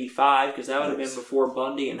is 85, because that would have Nice. been before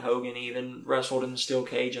Bundy and Hogan even wrestled in the steel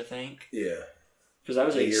cage, I think. Yeah. Because that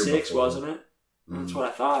was A year 86, before. wasn't it? That's what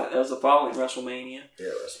I thought. That was the following WrestleMania. Yeah,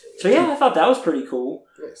 WrestleMania. So yeah, I thought that was pretty cool.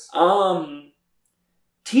 Nice.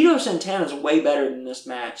 Tito Santana is way better than this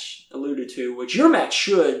match alluded to, which your match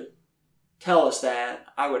should tell us that,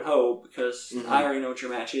 I would hope, because I already know what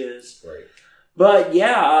your match is. Right. But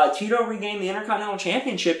yeah, Tito regained the Intercontinental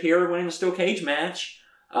Championship here, winning a steel cage match.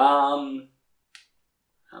 I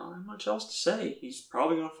don't have much else to say. He's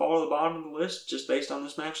probably going to fall to the bottom of the list just based on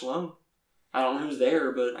this match alone. I don't know who's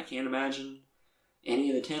there, but I can't imagine any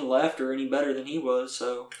of the 10 left are any better than he was,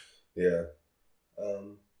 so... Yeah.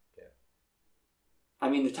 I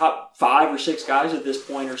mean, the top 5 or 6 guys at this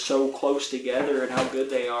point are so close together and how good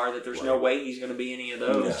they are that there's no way he's going to be any of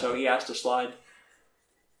those, No. so he has to slide.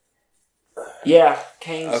 Yeah,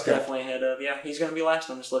 Kane's Okay. definitely ahead of... Yeah, he's going to be last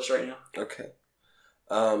on this list right now. Okay.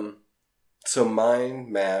 So my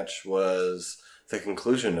match was the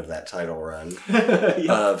conclusion of that title run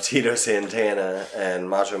of Tito Santana and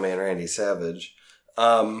Macho Man Randy Savage.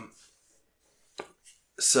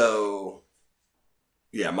 So,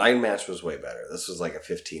 yeah, my match was way better. This was like a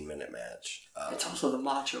 15-minute match. It's also the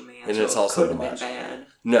Macho Man, And so it's it also couldn't the have been Macho bad. Man.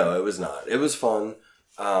 No, it was not. It was fun.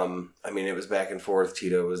 I mean, it was back and forth.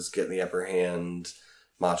 Tito was getting the upper hand.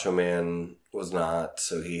 Macho Man was not,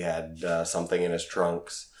 so he had something in his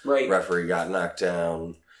trunks. Right. Referee got knocked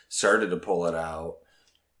down, started to pull it out,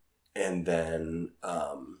 and then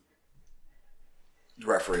the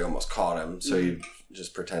referee almost caught him, so he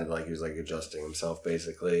just pretended like he was like adjusting himself,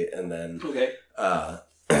 basically, and then Okay.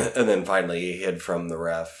 and then finally he hid from the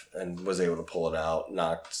ref and was able to pull it out,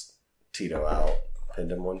 knocked Tito out,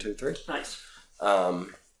 pinned him 1, 2, 3. Nice.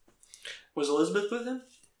 Um, Was Elizabeth with him?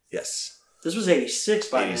 yes, This was 86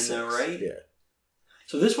 by 86, then, though, right? Yeah,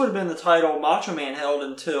 So this would have been the title Macho Man held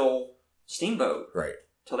until Steamboat. right.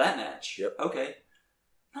 Till that match. Yep. Okay.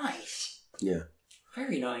 Nice. Yeah.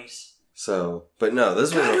 Very nice. So, but no,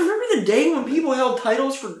 this was. God, remember the day when people held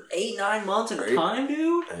titles for 8-9 months at a Right. time,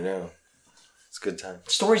 dude? I know. It's a good time.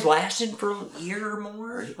 Stories lasted for a year or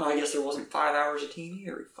more. Well, I guess there wasn't 5 hours of TV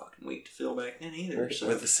every fucking week to fill back then either. So.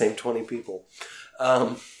 With the same 20 people.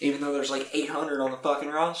 Even though there's like 800 on the fucking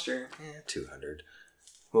roster. 200.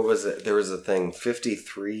 What was it? There was a thing.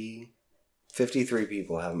 53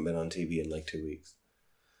 people haven't been on TV in like 2 weeks.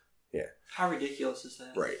 Yeah. How ridiculous is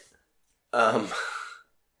that? Right.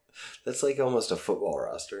 That's like almost a football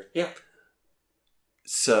roster. Yeah.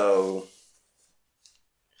 So,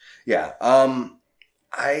 yeah. I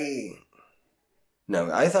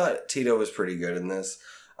thought Tito was pretty good in this.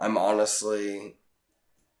 I'm honestly,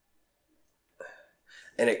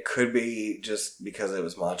 and it could be just because it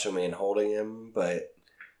was Macho Man holding him, but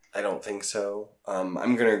I don't think so. I'm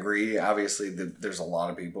going to agree. Obviously, there's a lot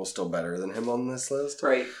of people still better than him on this list.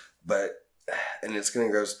 Right. But, and it's going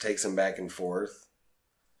to go take some back and forth.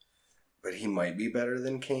 But he might be better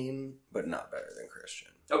than Kane, but not better than Christian.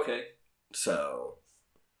 Okay. So,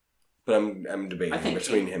 but I'm debating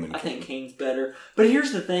between him and Kane. I think Kane's better. But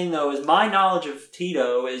here's the thing, though, is my knowledge of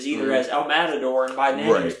Tito is either as El Matador, and by then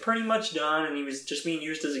he was pretty much done, and he was just being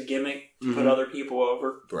used as a gimmick to put other people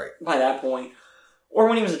over. Right. By that point. Or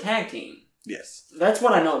when he was a tag team. Yes. That's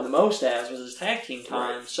what I know him the most as, was his tag team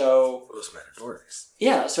time. Right. So, Los Matadores.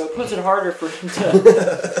 yeah, so it puts it harder for him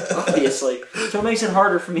to, obviously. So it makes it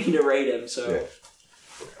harder for me to rate him, so. Yeah.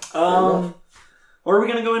 Or are we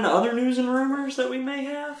going to go into other news and rumors that we may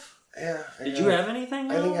have? Yeah. Did you have anything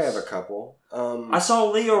else? I think I have a couple. I saw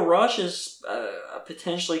Leo Rush is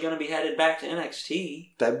potentially going to be headed back to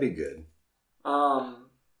NXT. That'd be good.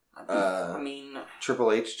 I mean...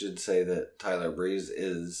 Triple H did say that Tyler Breeze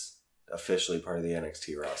is officially part of the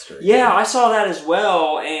NXT roster. Yeah, I saw that as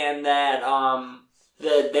well, and that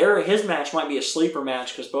his match might be a sleeper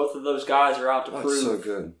match because both of those guys are out to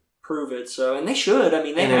prove it. So, and they should. I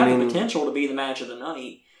mean, they have the potential to be the match of the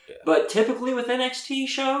night. Yeah. But typically with NXT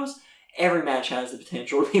shows, every match has the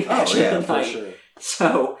potential to be match of the night. Sure.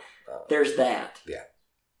 So there's that. Yeah.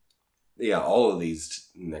 Yeah, all of these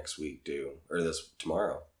next week do, or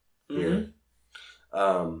tomorrow. Mm-hmm. Yeah,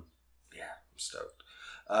 I'm stoked.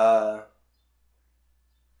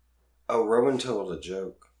 Roman told a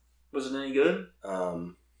joke. Was it any good?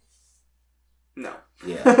 No.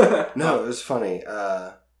 Yeah. No, it was funny.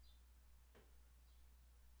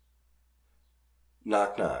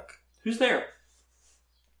 Knock knock. Who's there?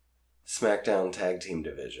 SmackDown Tag Team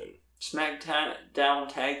Division. SmackDown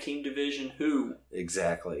Tag Team Division who?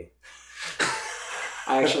 Exactly.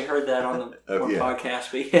 I actually heard that on the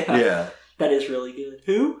podcast, but yeah. That is really good.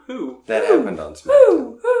 Who? That happened on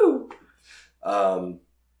SmackDown. Who?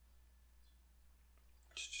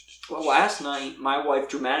 Well, last night, my wife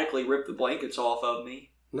dramatically ripped the blankets off of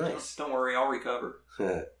me. Nice. Don't worry, I'll recover.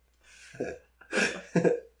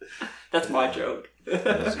 That's my joke.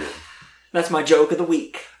 That's my joke of the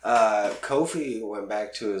week. Kofi went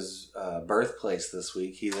back to his birthplace this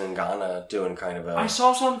week. He's in Ghana doing kind of a... I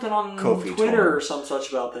saw something on Kofi Twitter tour. or some such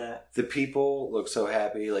about that. The people look so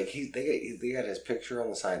happy. Like, they got his picture on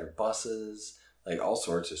the side of buses. Like, all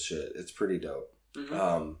sorts of shit. It's pretty dope.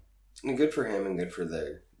 Mm-hmm. And good for him and good for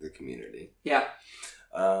the community. Yeah.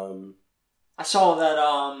 I saw that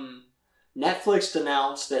Netflix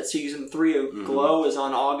announced that season 3 of Glow is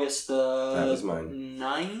on August the That was mine.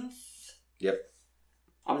 9th? Yep.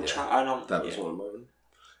 That was one of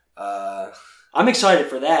mine. I'm excited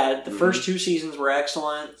for that. The first 2 seasons were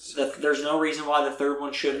excellent. There's no reason why the third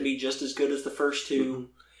one shouldn't be just as good as the first 2.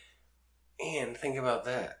 And think about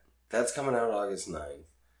that. That's coming out August 9th.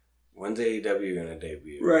 When's AEW going to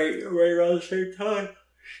debut? Right around the same time.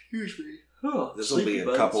 Excuse me. Oh, this will be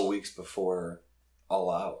a couple weeks before All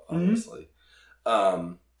Out, honestly.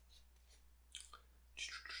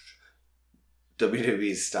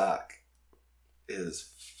 WWE's stock is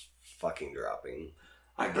fucking dropping.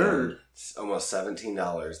 I heard. It's almost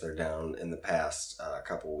 $17 they're down in the past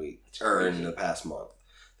couple weeks. Or in the past month.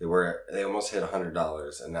 They almost hit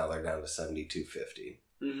 $100 and now they're down to $72.50.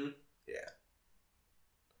 Mm-hmm. Yeah.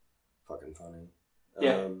 Fucking funny.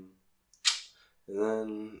 Yeah. And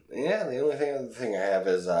then, the only other thing I have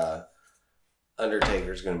is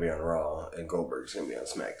Undertaker's going to be on Raw and Goldberg's going to be on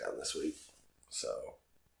SmackDown this week. So,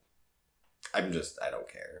 I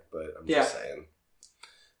don't care, but I'm just saying.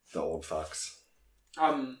 The old fucks.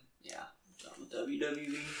 Done with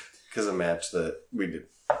WWE. Because a match that we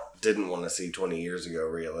didn't want to see 20 years ago,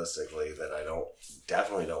 realistically, that I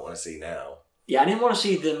definitely don't want to see now. Yeah, I didn't want to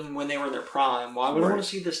see them when they were in their prime. Why would I want to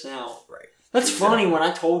see this now? Right. That's funny. When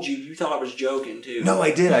I told you, you thought I was joking too. No,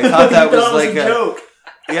 I did. I thought that was like a joke.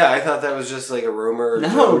 Yeah, I thought that was just like a rumor.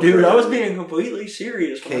 No, dude, I was being completely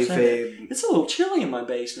serious. When I said Kayfabe. it's a little chilly in my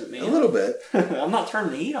basement, man. A little bit. I'm not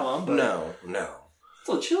turning the heat on, but No. it's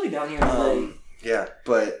a little chilly down here today. Yeah,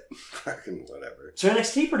 but fucking whatever. So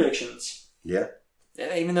NXT predictions. Yeah.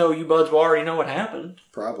 Even though you buds will already know what happened.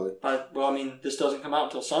 Probably. This doesn't come out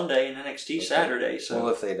until Sunday and NXT Saturday. So.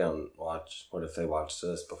 Well, if they don't watch, what if they watch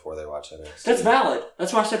this before they watch NXT? That's valid.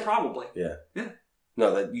 That's why I said probably. Yeah. Yeah.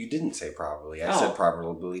 No, that you didn't say probably. I said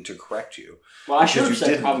probably to correct you. Well, I should have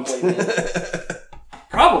said probably.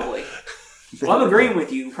 Probably. Well, I'm agreeing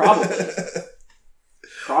with you. Probably.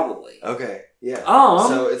 Probably. Okay. Yeah.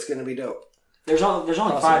 So it's going to be dope. There's only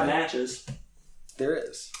 5 matches. There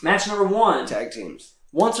is. Match number 1. Tag teams.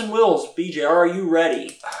 Once and Wills. BJ, are you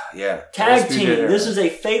ready? Yeah. Tag team. This is a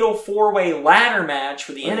fatal 4-way ladder match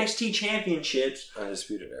for the NXT Championships.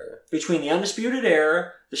 Undisputed Era. Between the Undisputed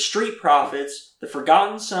Era, the Street Profits, the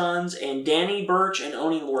Forgotten Sons, and Danny Burch and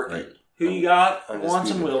Oni Lorcan. Right. Who you got?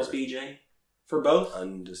 Once and Wills, BJ. For both?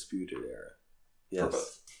 Undisputed Era.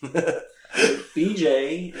 Yes. For both.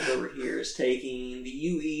 BJ over here is taking the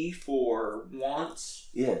UE for Once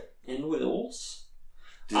and Wills.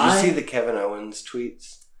 Did you see the Kevin Owens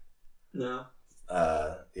tweets? No.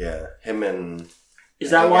 Yeah. Him and...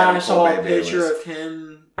 Is that why I saw a picture of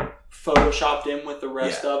him photoshopped in with the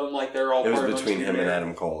rest of them? Like they're all It was between him and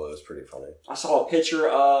Adam Cole. It was pretty funny. I saw a picture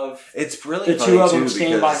of it's really the 2 of them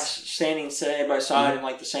standing side by side in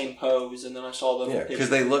like the same pose, and then I saw the because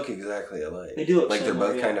they look exactly alike. They do look like similar,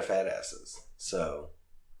 they're both kind of fat asses. So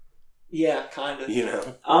yeah, kind of. You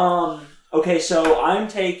know. Okay, so I'm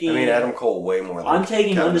taking... I mean, Adam Cole way more than I'm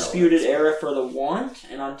taking Kevin Undisputed Owens. Era for the Want,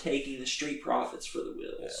 and I'm taking the Street Profits for the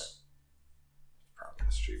Wills. Yeah. Probably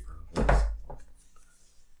the Street Profits.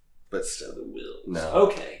 But still. The Wills. No.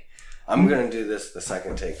 Okay. I'm going to do this the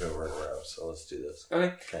second takeover in a row, so let's do this.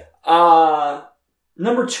 Okay.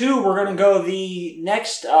 Number 2, we're going to go the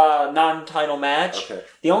next non-title match. Okay.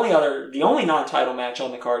 The only non-title match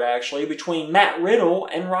on the card, actually, between Matt Riddle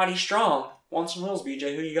and Roddy Strong. Once and Wills,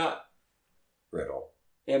 BJ, who you got? Riddle.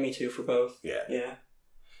 Yeah, me too, for both. Yeah.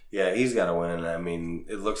 Yeah, he's got to win. I mean,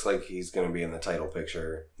 it looks like he's going to be in the title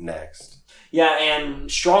picture next. Yeah, and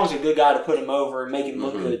Strong's a good guy to put him over and make him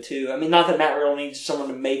look good, too. I mean, not that Matt Riddle needs someone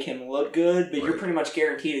to make him look good, but you're pretty much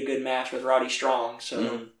guaranteed a good match with Roddy Strong, so...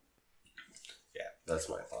 Yeah, that's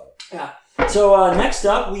my thought. Yeah. So, next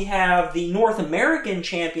up, we have the North American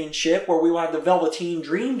Championship, where we will have the Velveteen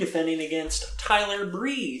Dream defending against Tyler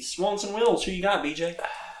Breeze. Once and Wills, who you got, BJ?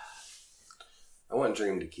 I want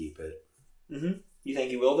Dream to keep it. Mm-hmm. You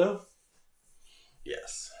think he will, though?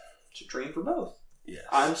 Yes. It's a dream for both. Yes.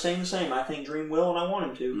 I'm saying the same. I think Dream will, and I want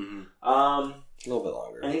him to. Mm-hmm. A little bit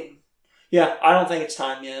longer. I don't think it's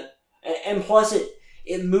time yet. And plus,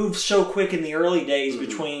 it moved so quick in the early days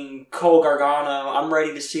between Cole Gargano. I'm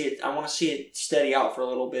ready to see it. I want to see it steady out for a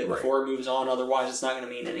little bit before it moves on. Otherwise, it's not going to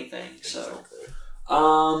mean anything. Exactly.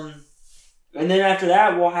 So, and then after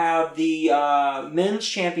that, we'll have the men's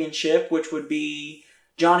championship, which would be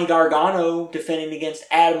Johnny Gargano defending against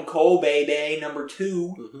Adam Cole, baby, number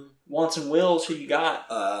 2. Once and Wills, who you got?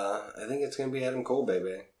 I think it's going to be Adam Cole,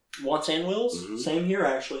 baby. Once and Wills? Same here,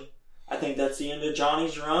 actually. I think that's the end of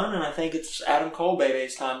Johnny's run, and I think it's Adam Cole,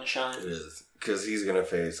 baby's time to shine. It is. Because he's going to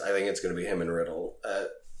face, I think it's going to be him and Riddle at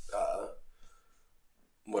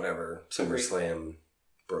whatever, SummerSlam,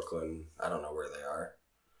 Brooklyn. I don't know where they are.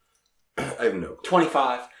 I have no clue.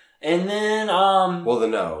 25. And then, well,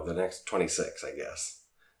 the next 26, I guess.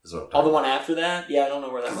 Is what I'm talking the one after that? Yeah, I don't know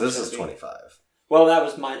where that one's this is 25. Well, that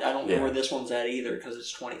was I don't know where this one's at either, because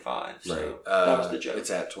it's 25. So right. That was the joke. It's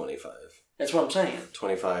at 25. That's what I'm saying.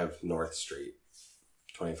 25 North Street.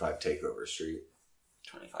 25 Takeover Street.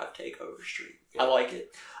 25 Takeover Street. Yeah. I like it.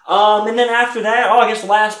 And then after that, I guess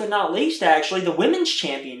last but not least, actually, the Women's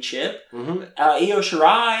Championship. Io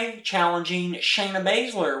Shirai challenging Shayna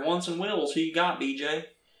Baszler, Once and Wills. Who you got, BJ?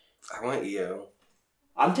 I want Io.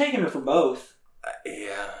 I'm taking her for both.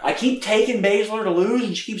 Yeah. I keep taking Baszler to lose,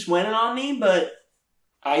 and she keeps winning on me, but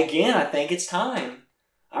I think it's time.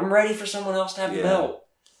 I'm ready for someone else to have the belt.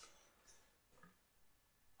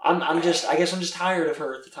 I guess I'm just tired of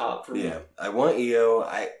her at the top for me. Yeah, I want Io.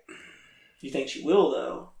 You think she will,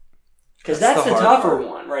 though? Because that's the tougher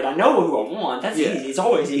one, right? I know who I want. That's easy. It's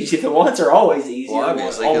always easy. The ones are always easy. Well,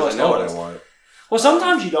 obviously, because I know what I want. Well,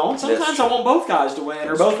 sometimes you don't. Sometimes I want both guys to win,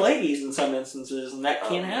 or both ladies in some instances, and that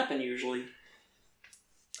can't happen usually.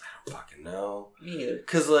 I don't fucking know. Me either.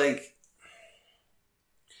 Because,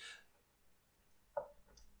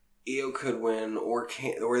 Io could win, or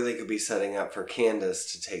they could be setting up for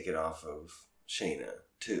Candice to take it off of Shayna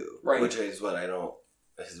too, right? Which is what I don't.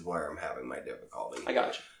 This is where I'm having my difficulty. I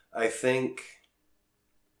got you. I think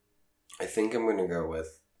I'm going to go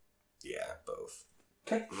with both.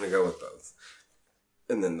 Okay, I'm going to go with both,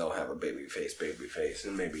 and then they'll have a babyface,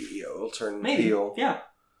 and maybe Io will turn heel. Yeah.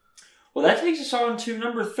 Well, that takes us on to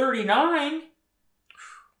number 39.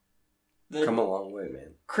 Come a long way,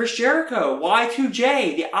 man. Chris Jericho,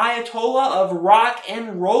 Y2J, the Ayatollah of rock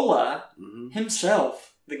and rolla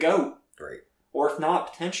himself, the GOAT. Great. Or if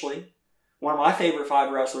not, potentially, one of my favorite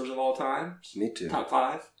 5 wrestlers of all time. Me too. Top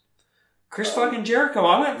 5. Chris fucking Jericho.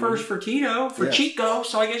 I went first for Tito, Chico,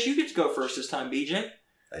 so I guess you get to go first this time, BJ.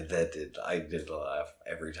 I did laugh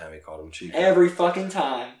every time he called him Chico. Every fucking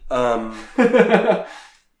time.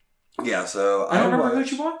 Yeah, so I don't remember who'd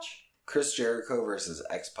you watch? Chris Jericho versus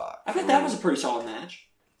X-Pac. I bet that was a pretty solid match.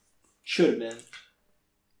 Should have been.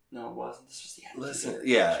 No, it wasn't. This was the end. Listen,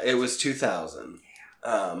 it was 2000.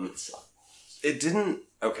 It didn't.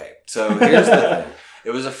 Okay, so here's the thing.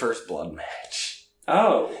 It was a first blood match.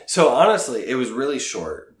 Oh. So honestly, it was really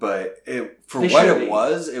short, but it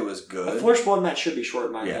was good. A first blood match should be short,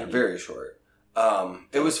 in my opinion. Yeah, very short.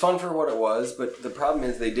 It was fun for what it was, but the problem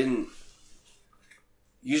is they didn't.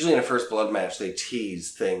 Usually in a first blood match, they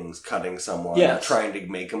tease things, cutting someone, trying to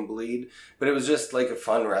make them bleed. But it was just like a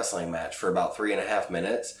fun wrestling match for about 3.5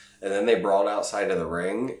 minutes. And then they brawled outside of the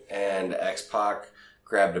ring, and X-Pac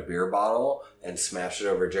grabbed a beer bottle and smashed it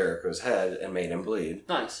over Jericho's head and made him bleed.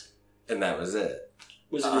 Nice. And that was it.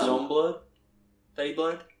 Was it his own blood that he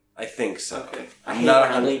bled? I think so. Okay. I hate when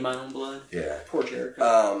I bleed my own blood. Yeah. Poor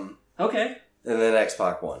Jericho. Okay. And then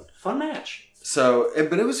X-Pac won. Fun match. So,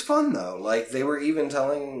 but it was fun though. Like, they were even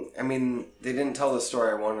telling, they didn't tell the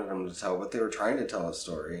story I wanted them to tell, but they were trying to tell a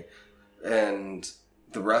story. And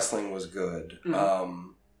the wrestling was good. Mm-hmm.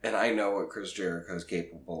 And I know what Chris Jericho is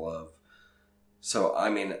capable of. So,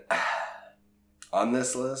 on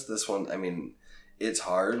this list, this one, it's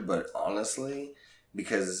hard, but honestly,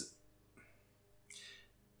 because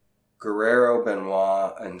Guerrero,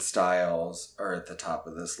 Benoit, and Styles are at the top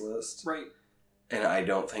of this list. Right. And I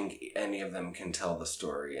don't think any of them can tell the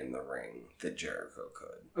story in the ring that Jericho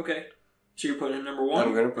could. Okay. So you're putting him number 1?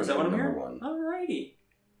 I'm going to put him number 1. Alrighty.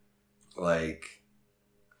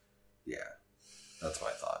 Yeah. That's my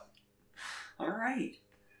thought. Alright.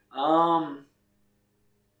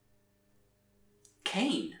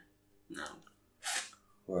 Kane. No.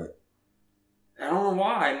 What? I don't know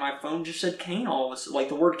why. My phone just said Kane all of a sudden. Like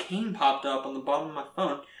the word Kane popped up on the bottom of my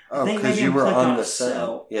phone. Oh, because you were on the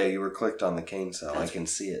cell. Yeah, you were clicked on the Kane cell. I can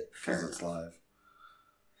see it because it's live.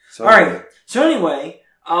 So Alright. So anyway,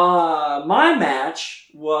 my match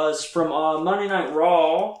was from Monday Night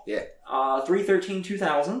Raw. Yeah.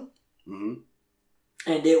 3/13/2000. Mm-hmm.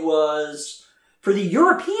 And it was for the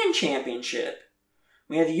European Championship.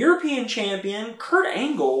 We had the European champion, Kurt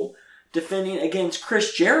Angle, defending against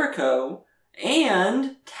Chris Jericho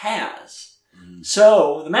and Taz.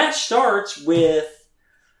 So the match starts with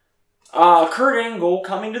Kurt Angle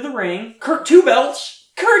coming to the ring. Kurt 2 belts.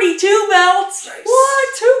 Curdy 2 belts! Nice. What?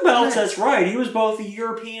 2 belts? Nice. That's right. He was both the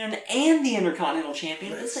European and the Intercontinental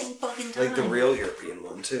Champion at the same fucking time. Like the real European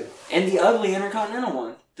one, too. And the ugly Intercontinental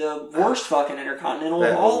one. The worst fucking Intercontinental of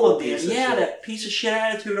That all of piece them. of Yeah, shit. that piece of shit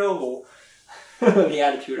Attitude Oval. The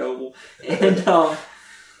Attitude Oval. And,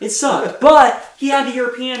 it sucked. But he had the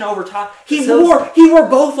European over top. He wore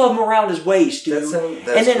both of them around his waist, dude. That's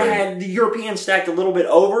and then great. had the European stacked a little bit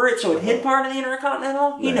over it, so it hid part of the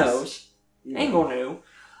Intercontinental. He Nice. knows. Angle knew.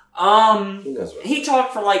 He knows what. He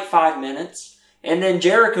talked for like 5 minutes, and then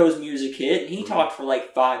Jericho's music hit, and he talked for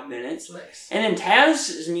like 5 minutes. Nice. And then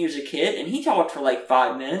Taz's music hit, and he talked for like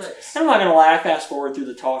 5 minutes. Nice. And I'm not going to lie, I fast forward through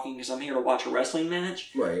the talking because I'm here to watch a wrestling match.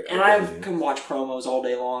 Right. And I can watch promos all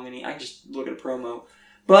day long, and I just look at a promo.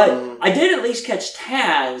 But I did at least catch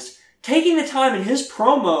Taz taking the time in his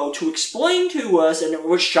promo to explain to us, and it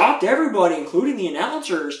was shocked everybody, including the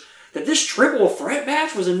announcers, that this triple threat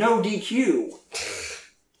match was a no DQ.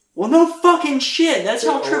 Well, no fucking shit. That's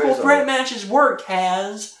how triple threat matches work,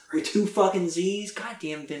 Taz. With 2 fucking Z's.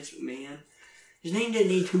 Goddamn Vince McMahon. His name didn't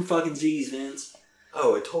need 2 fucking Z's, Vince.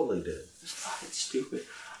 Oh, it totally did. It's fucking stupid.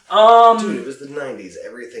 Dude, it was the 90s.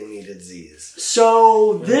 Everything needed Z's.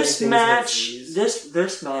 So Remember this when things had match, Z's?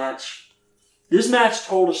 this match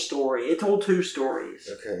told a story. It told 2 stories.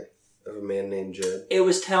 Okay. Of a man named Jed. It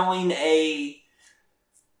was telling I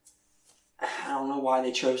don't know why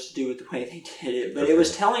they chose to do it the way they did it, but it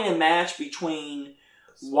was telling a match between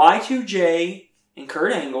Y2J and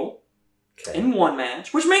Kurt Angle in one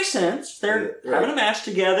match, which makes sense. They're having a match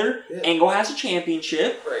together. Yeah. Angle has a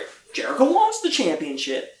championship. Right. Jericho wants the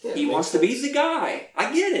championship. Yeah, he wants to be the guy.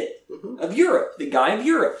 I get it. Of Europe. The guy of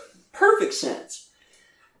Europe. Perfect sense.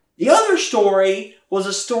 The other story was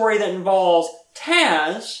a story that involves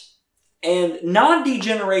Taz and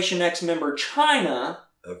non-D-Generation X member Chyna.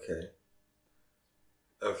 Okay.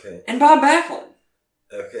 And Bob Backlund.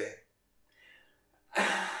 Okay. I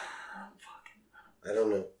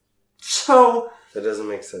don't know. So... That doesn't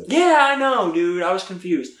make sense. Yeah, I know, dude. I was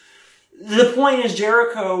confused. The point is,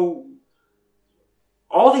 Jericho...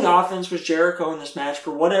 All the offense was Jericho in this match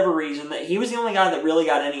for whatever reason. That he was the only guy that really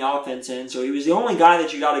got any offense in, so he was the only guy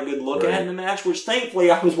that you got a good look at in the match, which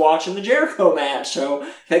thankfully I was watching the Jericho match, so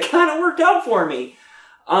that kind of worked out for me.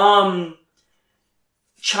 The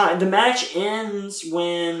match ends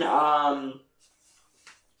when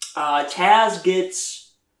Taz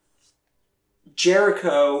gets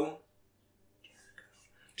Jericho.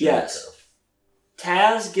 Yes.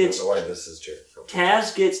 Taz gets... I don't know why this is Jericho.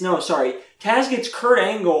 Taz gets Kurt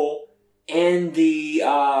Angle in the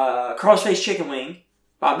crossface chicken wing,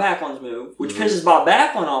 Bob Backlund's move, which pisses Bob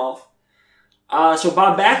Backlund off. So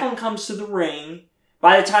Bob Backlund comes to the ring.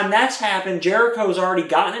 By the time that's happened, Jericho's already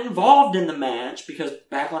gotten involved in the match because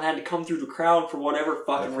Backlund had to come through the crowd for whatever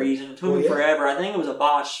fucking reason. It took him forever. I think it was a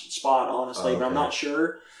botched spot, honestly, but I'm not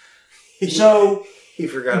sure. So he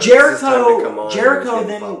forgot Jericho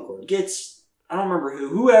then gets, I don't remember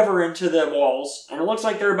whoever into the walls, and it looks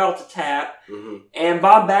like they're about to tap. And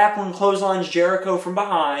Bob Backlund clotheslines Jericho from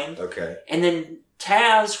behind. Okay. And then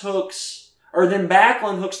then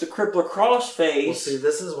Backlund hooks the crippler crossface. Well, see,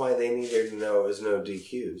 this is why they needed to know it was no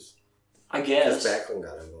DQs. I guess. Because Backlund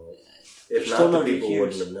got involved. If not, the people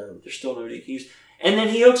wouldn't have known. There's still no DQs. And then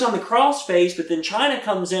he hooks on the crossface, but then Chyna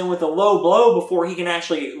comes in with a low blow before he can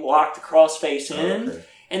actually lock the crossface in. Okay.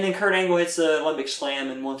 And then Kurt Angle hits the Olympic Slam,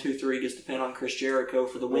 and 1, 2, 3 gets the pin on Chris Jericho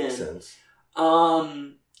for the win. Makes sense.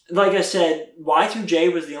 Like I said,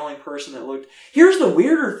 Y2J was the only person that looked... Here's the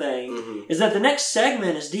weirder thing, is that the next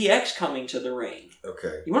segment is DX coming to the ring.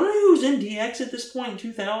 Okay. You want to know who was in DX at this point in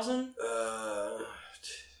 2000?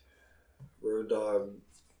 Road Dogg.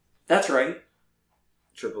 That's right.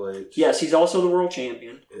 Triple H. Yes, he's also the world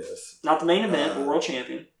champion. Yes. Not the main event, but world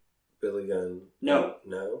champion. Billy Gunn. No.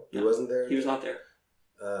 No? He wasn't there? He was not there.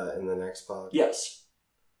 In the next pod? Yes.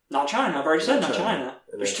 Not Chyna. I've already said not Chyna.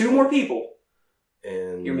 There's 2 more people.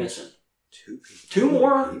 And you're missing 2 people. 2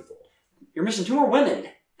 more people. You're missing 2 more women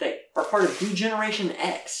that are part of D-Generation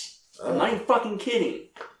X. I'm not even fucking kidding.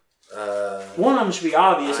 One of them should be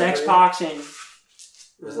obvious. X-Pac and...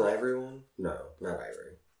 Was it Ivory one? No, not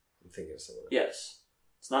Ivory. I'm thinking of someone else. Yes.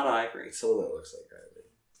 It's not Ivory. It's someone that looks like Ivory.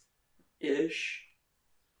 Ish.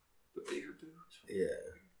 But bigger boobs. Yeah.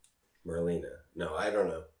 Marlena. No, I don't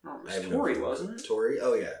know. No, it was Tori, wasn't it? Tori?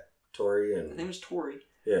 Oh, yeah. Tori and... I think it was Tori.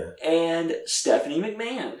 Yeah. And Stephanie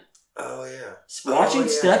McMahon. Oh, yeah. Watching yeah.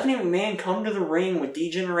 Stephanie McMahon come to the ring with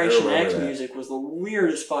D-Generation I remember X that. music was the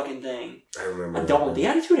weirdest fucking thing. I remember. I don't. The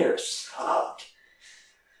Attitude Era sucked.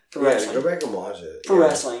 For Yeah, wrestling. go back and watch it. For Yeah.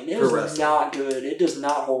 wrestling. It For was wrestling. not good. It does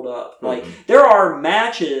not hold up. Mhm. Like, there are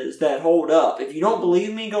matches that hold up. If you don't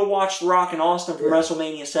believe me, go watch The Rock and Austin from Yeah.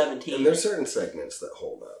 WrestleMania 17. And there's certain segments that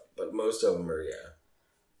hold up, but most of them are, yeah.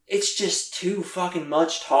 It's just too fucking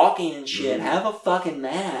much talking and shit. Mhm. Have a fucking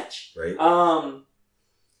match. Right?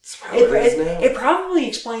 It's how It, it is now. it probably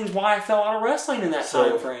explains why I fell out of wrestling in that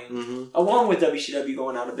time frame. Mm-hmm. Along with WCW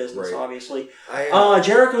going out of business, Right. obviously. I,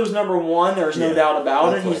 Jericho's number one. There's no Yeah, doubt about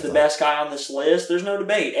it. that's what He's I the thought. best guy on this list. There's no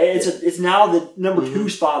debate. It's now the number two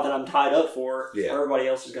spot that I'm tied up for. Yeah. Everybody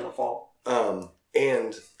else is going to fall.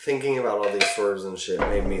 and thinking about all these swerves and shit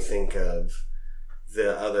made me think of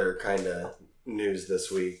the other kind of news this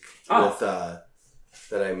week with that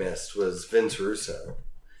I missed was Vince Russo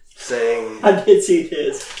saying I did see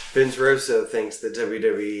this. Vince Russo thinks that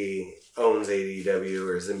WWE owns AEW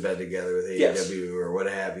or is in bed together with AEW Yes. or what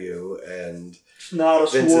have you, and It's not a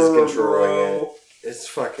Vince is swerve, controlling bro.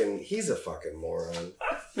 he's a fucking moron.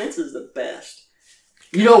 Vince is the best.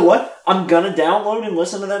 You know what? I'm gonna download and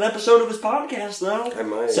listen to that episode of his podcast though. I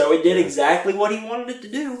might. So it did Yeah. exactly what he wanted it to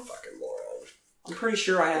do. Fucking moron. I'm pretty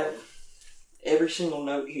sure I have every single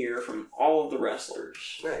note here from all of the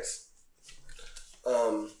wrestlers. Nice.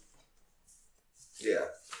 Yeah.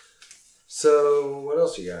 So, what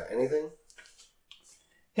else you got? Anything?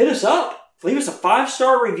 Hit us up. Leave us a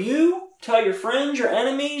 5-star review. Tell your friends, your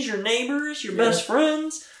enemies, your neighbors, your best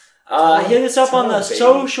friends. Hit us up on the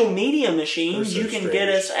social media machines. They're You so can get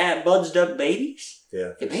us at Bud's Duck Babies.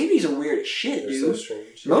 Yeah. The babies are weird as shit, They're dude. so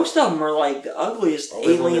strange. Most of them are like the ugliest All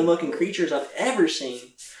they want alien-looking to- creatures I've ever seen.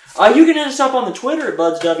 You can hit us up on the Twitter at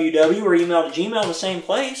BudsWW or email to Gmail, the same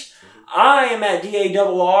place. I am at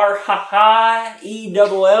DARR, ELL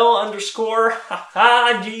 _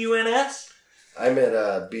 GUNS. I'm at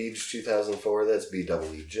Beej 2004. That's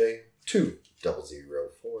BEEJ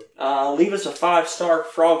 2004. Leave us a 5-star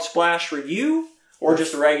Frog Splash review or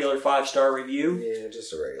just a regular 5-star review. Yeah,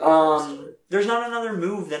 just a regular. There's not another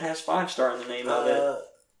move that has 5-star in the name of it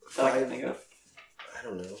that I can think of. I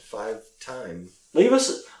don't know. 5 time. Leave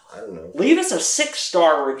us I don't know. a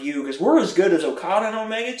 6-star review because we're as good as Okada and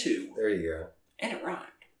Omega 2. There you go. And it rhymed.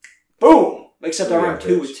 Boom! Except I Yeah, rhymed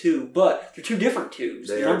 2 bitch. with 2, but they're two different 2s.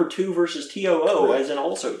 They The are. number 2 versus TOO Correct. as in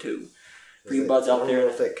also 2. For Is you it- buds I out don't there. know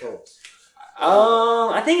if that counts.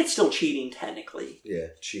 I think it's still cheating technically. Yeah,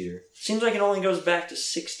 cheater. Seems like it only goes back to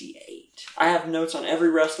 68. I have notes on every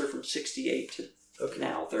wrestler from 68 to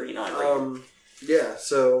now 39. Yeah,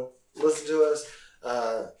 so listen to us.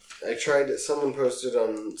 I tried it. Someone posted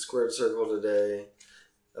on Squared Circle today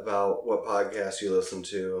about what podcast you listen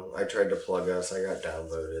to. I tried to plug us. I got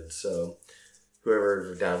downvoted. So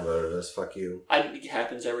whoever downvoted us, fuck you. It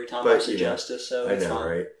happens every time But, I suggest it, so I it's know, fine.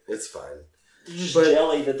 right? It's fine. They're just But-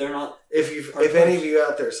 jelly that they're not. If Our any of post. you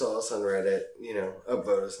out there saw us on Reddit,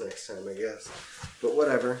 upvote us next time, I guess. But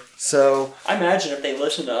whatever. So I imagine if they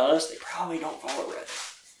listen to us, they probably don't follow Reddit.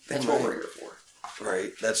 That's They what might. we're here for.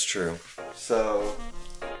 right, that's true. So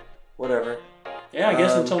whatever. Yeah, I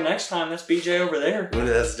guess until next time, that's BJ over there.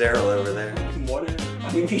 That's Daryl over there. Whatever.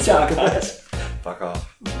 I mean, peace out, guys. Fuck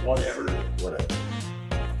off. Whatever. Whatever.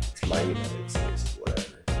 It's my United States.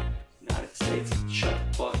 Whatever. United States, shut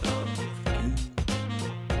the fuck up.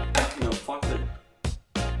 No, fuck the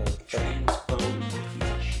transphobe piece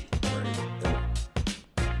of shit.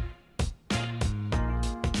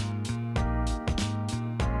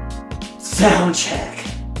 Sound check.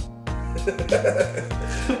 Dude,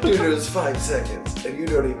 it was 5 seconds, and you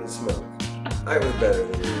don't even smoke. I was better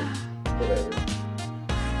than you. Whatever.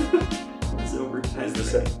 It's over. Is the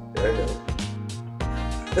sound? Yeah, I know.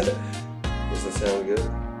 Does the sound good?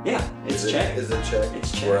 Yeah, it's check. Is it check?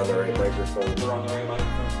 It's check. We're on the right microphone. We're on the right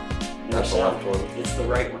microphone. Not the left one. It's the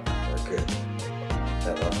right one. Okay.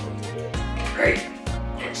 That left one's good. Great.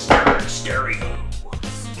 It's stereo.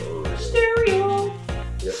 Oh, Stereo.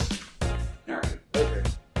 Yep.